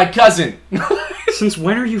college with my cousin. Since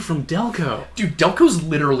when are you from Delco? Dude, Delco's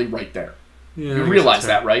literally right there. Yeah, You I realize guess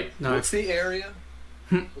that, right? No. What's the area?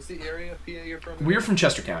 What's the area, PA, you're from? We're from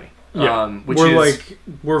Chester County. Yeah, Which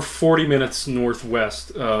we're 40 minutes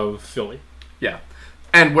northwest of Philly. Yeah.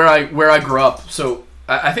 And where I grew up, so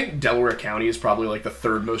I think Delaware County is probably like the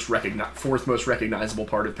fourth most recognizable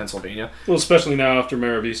part of Pennsylvania. Well, especially now after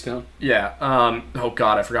Mayor of Easttown. Yeah. Oh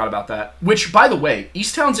God, I forgot about that. Which, by the way,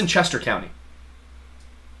 Easttown's in Chester County.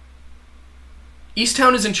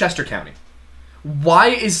 Easttown is in Chester County. Why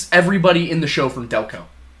is everybody in the show from Delco?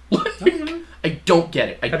 I don't get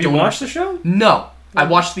it. Have you watched the show? No. I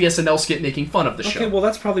watched the SNL skit making fun of the show. Okay, well,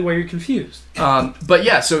 that's probably why you're confused. But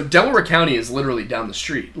yeah, so Delaware County is literally down the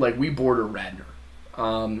street. Like, we border Radnor.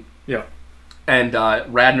 Yeah. And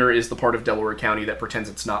Radnor is the part of Delaware County that pretends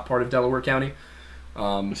it's not part of Delaware County.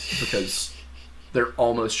 Because they're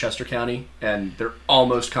almost Chester County, and they're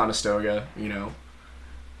almost Conestoga,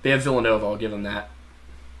 They have Villanova, I'll give them that.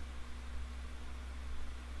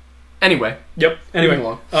 Anyway. Yep. Anyway.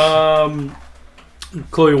 Moving along.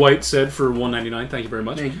 Chloe White said for $1.99, thank you very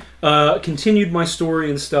much. Thank you. Continued my story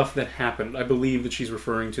and stuff that happened. I believe that she's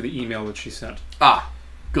referring to the email that she sent.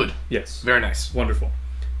 Good. Yes. Very nice. Wonderful.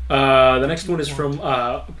 The next one is from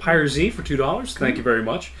Pyre Z for $2. Thank you very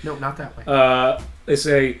much. No, not that way. They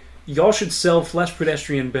say, y'all should sell flesh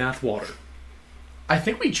pedestrian bathwater. I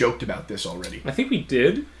think we joked about this already. I think we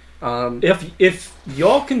did. If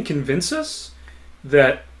y'all can convince us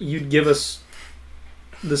that you'd give us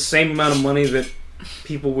the same amount of money that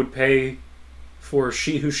people would pay for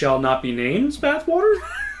She Who Shall Not Be Named's bathwater,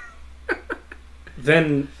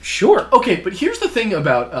 then sure. Okay, but here's the thing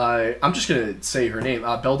about I'm just gonna say her name,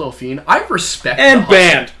 Belle Delphine. I respect and the hustle.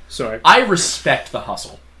 banned. Sorry. I respect the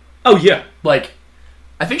hustle. Oh yeah. Like,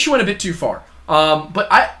 I think she went a bit too far. But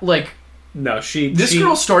I like. No, This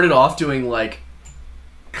girl started off doing like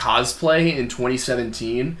cosplay in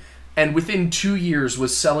 2017. And within 2 years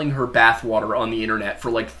was selling her bathwater on the internet for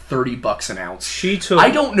like $30 an ounce. I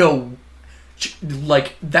don't know,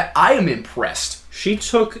 like that. I am impressed. She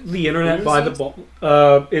took the internet by the ball.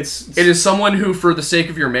 It is someone who, for the sake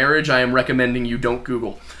of your marriage, I am recommending you don't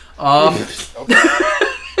Google.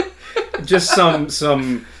 Just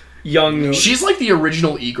some young. She's like the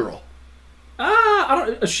original e-girl. I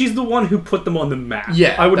don't. She's the one who put them on the map.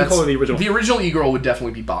 Yeah, I wouldn't call her the original. The original e-girl would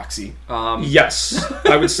definitely be Boxy. Yes,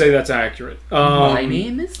 I would say that's accurate. My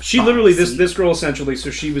name is. She Boxy. Literally this girl essentially.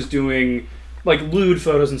 So she was doing like lewd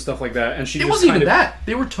photos and stuff like that, and she. It wasn't even that.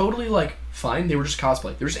 They were totally like fine. They were just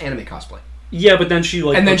cosplay. They were just anime cosplay. Yeah, but then she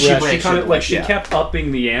like. And then she kind of like she kept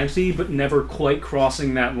upping the ante, but never quite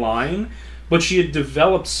crossing that line. But she had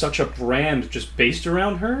developed such a brand just based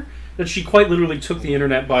around her that she quite literally took the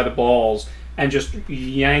internet by the balls and just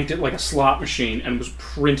yanked it like a slot machine and was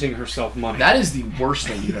printing herself money. That is the worst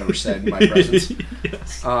thing you've ever said in my presence.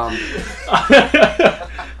 Yes. I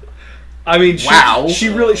mean,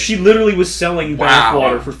 she literally was selling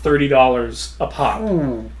bathwater for $30 a pop.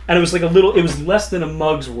 Ooh. And it was like it was less than a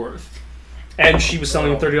mug's worth. And she was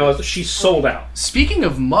selling $30. She sold out. Speaking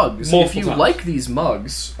of mugs, if you like these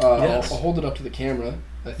mugs, yes. I'll hold it up to the camera.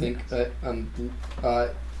 I think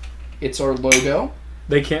it's our logo.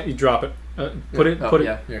 They can't. You drop it. Put it.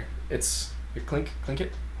 Yeah, here. It's here, clink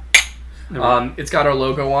it. It's got our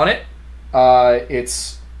logo on it.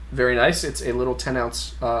 It's Very nice. It's a little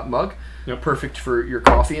 10-ounce mug. Yep. Perfect for your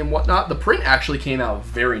coffee and whatnot. The print actually came out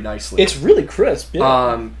very nicely. It's really crisp.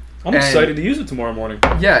 Yeah. I'm excited to use it tomorrow morning.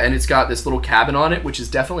 Yeah, and it's got this little cabin on it, which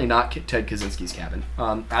is definitely not Ted Kaczynski's cabin.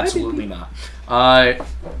 Absolutely not.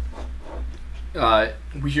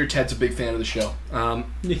 We hear Ted's a big fan of the show.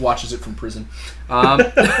 Watches it from prison.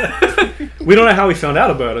 We don't know how he found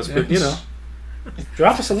out about us, but,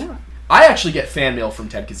 drop us a line. I actually get fan mail from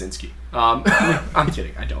Ted Kaczynski. I'm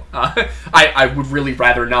kidding, I don't. I would really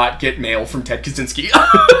rather not get mail from Ted Kaczynski.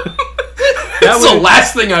 That's the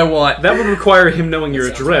last thing I want. That would require him knowing your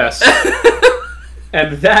address.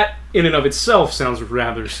 And that, in and of itself, sounds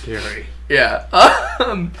rather scary. Yeah.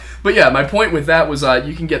 But yeah, my point with that was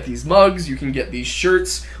you can get these mugs, you can get these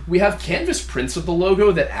shirts. We have canvas prints of the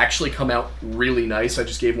logo that actually come out really nice. I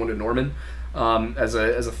just gave one to Norman as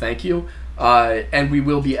a thank you. And we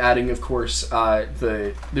will be adding, of course,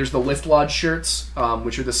 there's the Lift Lodge shirts,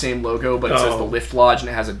 which are the same logo, but it says the Lift Lodge and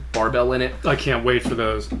it has a barbell in it. I can't wait for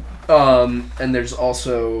those. And there's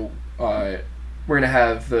also we're gonna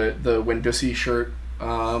have the Wendussi shirt.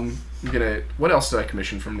 What else did I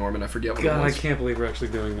commission from Norman? I forget what it was. I can't believe we're actually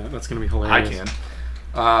doing that. That's gonna be hilarious.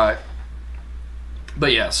 I can.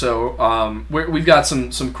 But yeah, so we've got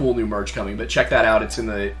some cool new merch coming. But check that out. It's in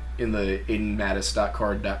the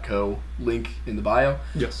aidenmattis.card.co link in the bio.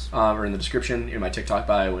 Yes. Or in the description, in my TikTok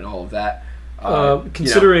bio, and all of that.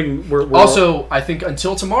 Considering we're also, I think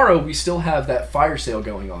until tomorrow we still have that fire sale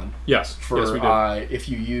going on. Yes. For we do. If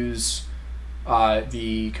you use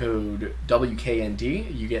the code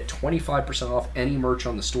WKND, you get 25% off any merch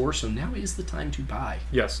on the store. So now is the time to buy.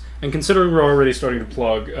 Yes, and considering we're already starting to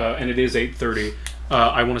plug, and it is 8:30,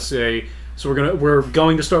 I want to say. So we're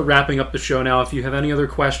going to start wrapping up the show now. If you have any other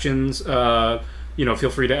questions, feel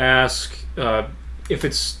free to ask. If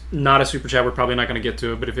it's not a super chat, we're probably not going to get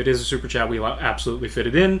to it. But if it is a super chat, we'll absolutely fit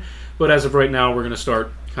it in. But as of right now, we're going to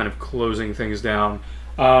start kind of closing things down.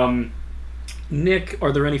 Nick,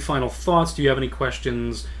 are there any final thoughts? Do you have any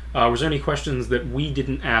questions? Was there any questions that we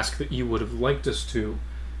didn't ask that you would have liked us to?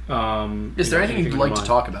 Is there anything you'd like to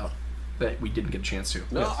talk about that we didn't get a chance to?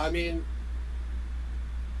 No, I mean...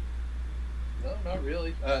 No, not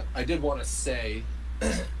really. I did want to say,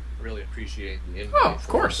 really appreciate the invite. Oh, of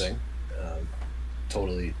course.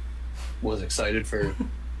 Totally was excited for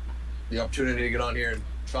the opportunity to get on here and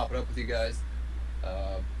chop it up with you guys.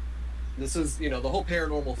 This is, the whole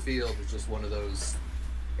paranormal field is just one of those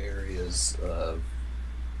areas of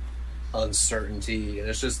uncertainty, and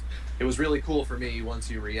it was really cool for me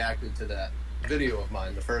once you reacted to that video of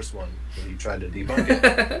mine, the first one, when you tried to debunk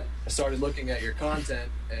it. I started looking at your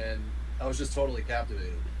content, and I was just totally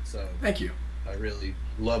captivated. So thank you. I really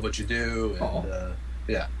love what you do, and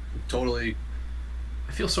totally.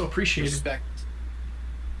 I feel so appreciated. Respect.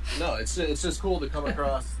 No, it's just cool to come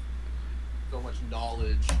across so much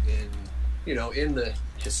knowledge in the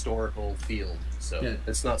historical field. So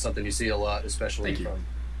it's not something you see a lot, especially from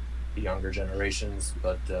the younger generations.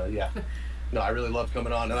 But no, I really loved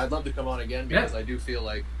coming on, and I'd love to come on again because I do feel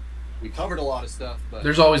like we covered a lot of stuff. But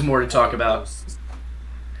there's always more to talk about.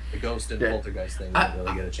 The ghost and poltergeist thing I didn't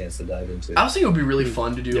really get a chance to dive into. I was thinking it would be really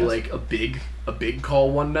fun to do like a big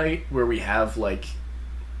call one night where we have like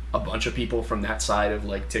a bunch of people from that side of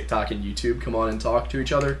like TikTok and YouTube come on and talk to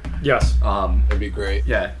each other. Yes. That'd be great.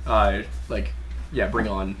 Yeah. Bring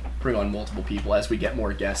on multiple people as we get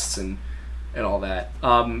more guests and all that.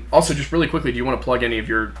 Also, just really quickly, do you want to plug any of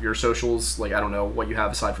your socials? Like, I don't know what you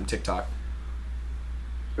have aside from TikTok.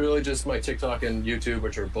 Really just my TikTok and YouTube,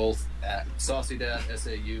 which are both at TheSauceyDad,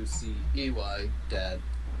 SAUCEY Dad.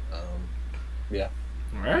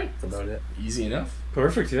 All right. That's about it. Easy enough.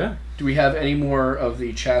 Perfect, yeah. Do we have any more of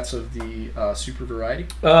the chats of the Super Variety?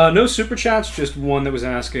 No super chats, just one that was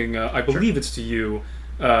asking, I believe it's to you,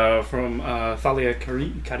 from Thalia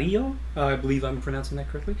Carrillo, I believe I'm pronouncing that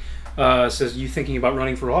correctly, says, you thinking about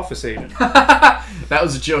running for office, Aiden? That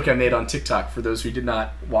was a joke I made on TikTok, for those who did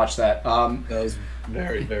not watch that. That was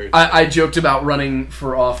very, very I joked about running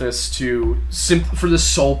for office for the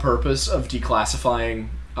sole purpose of declassifying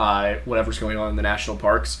whatever's going on in the national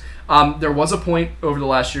parks. There was a point over the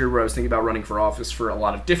last year where I was thinking about running for office for a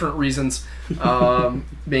lot of different reasons,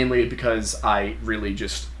 mainly because I really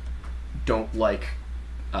just don't like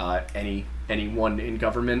anyone in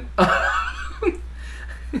government.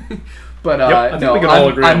 But I think we can all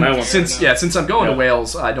agree on that one. Since I'm going to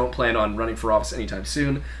Wales, I don't plan on running for office anytime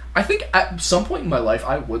soon. I think at some point in my life,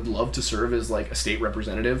 I would love to serve as like a state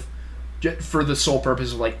representative, for the sole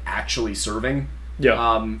purpose of like actually serving.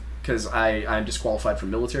 Yeah. Because I'm disqualified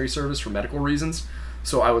from military service for medical reasons,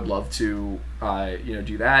 so I would love to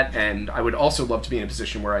do that, and I would also love to be in a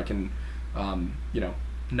position where I can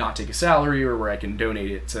not take a salary, or where I can donate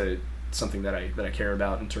it to something that I care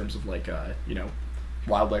about in terms of like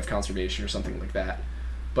wildlife conservation or something like that.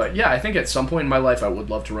 But yeah, I think at some point in my life I would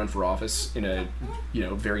love to run for office in a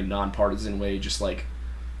very nonpartisan way. Just like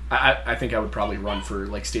I think I would probably run for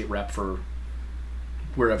like state rep for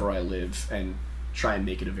wherever I live and try and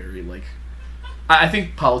make it a very like. I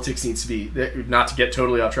think politics needs to be, not to get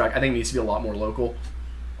totally off track, I think it needs to be a lot more local.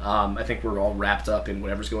 I think we're all wrapped up in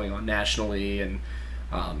whatever's going on nationally, and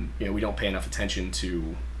we don't pay enough attention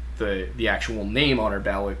to the actual name on our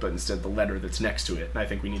ballot, but instead the letter that's next to it. And I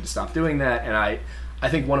think we need to stop doing that. And I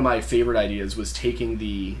think one of my favorite ideas was taking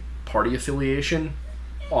the party affiliation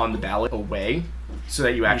on the ballot away so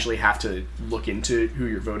that you actually have to look into who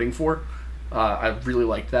you're voting for. I really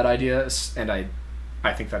liked that idea, and I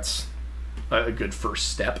think that's a good first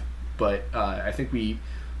step. But I think we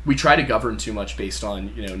try to govern too much based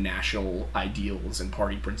on national ideals and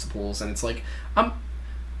party principles, and it's like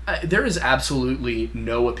there is absolutely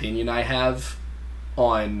no opinion I have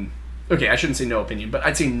on. Okay, I shouldn't say no opinion, but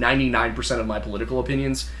I'd say 99% of my political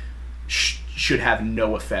opinions should have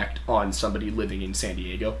no effect on somebody living in San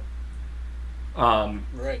Diego.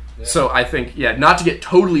 Right. Yeah. So I think, not to get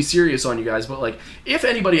totally serious on you guys, but like, if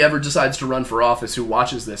anybody ever decides to run for office who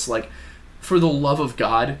watches this, like, for the love of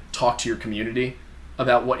God, talk to your community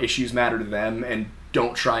about what issues matter to them, and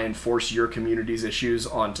don't try and force your community's issues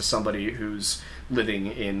onto somebody who's living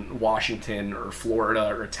in Washington or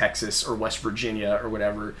Florida or Texas or West Virginia or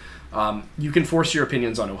whatever. You can force your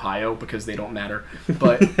opinions on Ohio because they don't matter,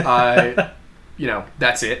 but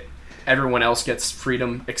that's it. Everyone else gets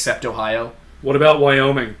freedom except Ohio. What about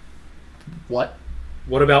Wyoming? What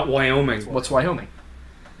about Wyoming? What's Wyoming?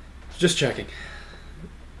 Just checking.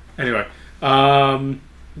 Anyway,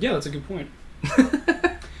 that's a good point.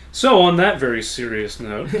 So, on that very serious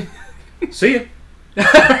note, see ya.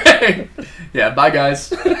 Yeah, bye guys.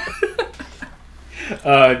 Do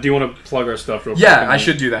you want to plug our stuff real quick? Yeah, I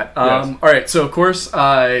should do that. Yes. Alright, so of course,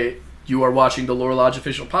 you are watching the Lore Lodge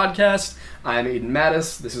Official Podcast. I'm Aiden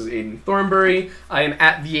Mattis. This is Aiden Thornbury. I am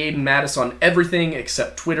at the Aiden Mattis on everything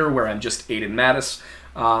except Twitter, where I'm just Aiden Mattis.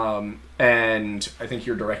 And I think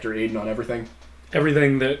you're Director Aiden on everything.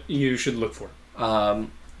 Everything that you should look for.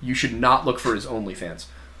 You should not look for his OnlyFans.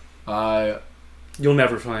 You'll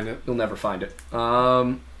never find it. You'll never find it.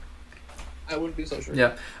 I wouldn't be so sure.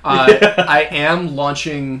 Yeah. I am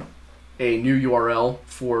launching a new URL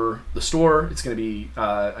for the store. It's going to be,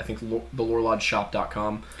 I think,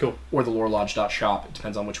 thelorelodgeshop.com. Cool. Or thelorelodge.shop. It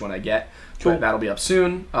depends on which one I get. Cool. But that'll be up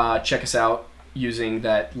soon. Check us out using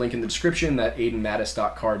that link in the description, that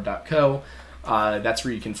aidenmattis.card.co. That's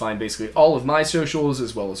where you can find basically all of my socials,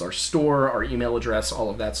 as well as our store, our email address, all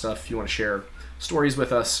of that stuff, if you want to share stories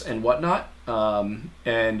with us and whatnot.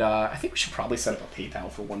 I think we should probably set up a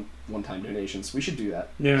PayPal for one-time donations. We should do that.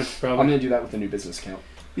 Yeah, probably. I'm going to do that with the new business account.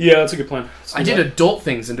 Yeah, that's a good plan. I did adult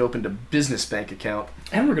things and opened a business bank account.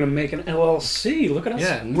 And we're going to make an LLC. Look at us.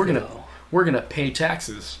 Yeah, and we're gonna pay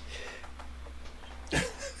taxes.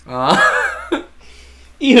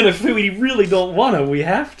 Even if we really don't want to, we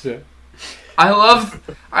have to. I love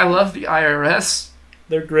the IRS.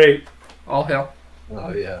 They're great. All hell.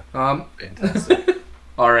 Oh yeah. Fantastic.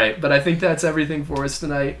 All right, but I think that's everything for us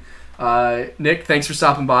tonight. Nick, thanks for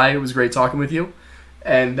stopping by. It was great talking with you.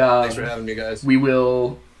 And thanks for having me, guys. We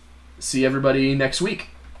will see everybody next week.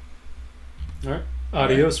 All right.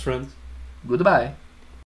 Adios, friends. Goodbye.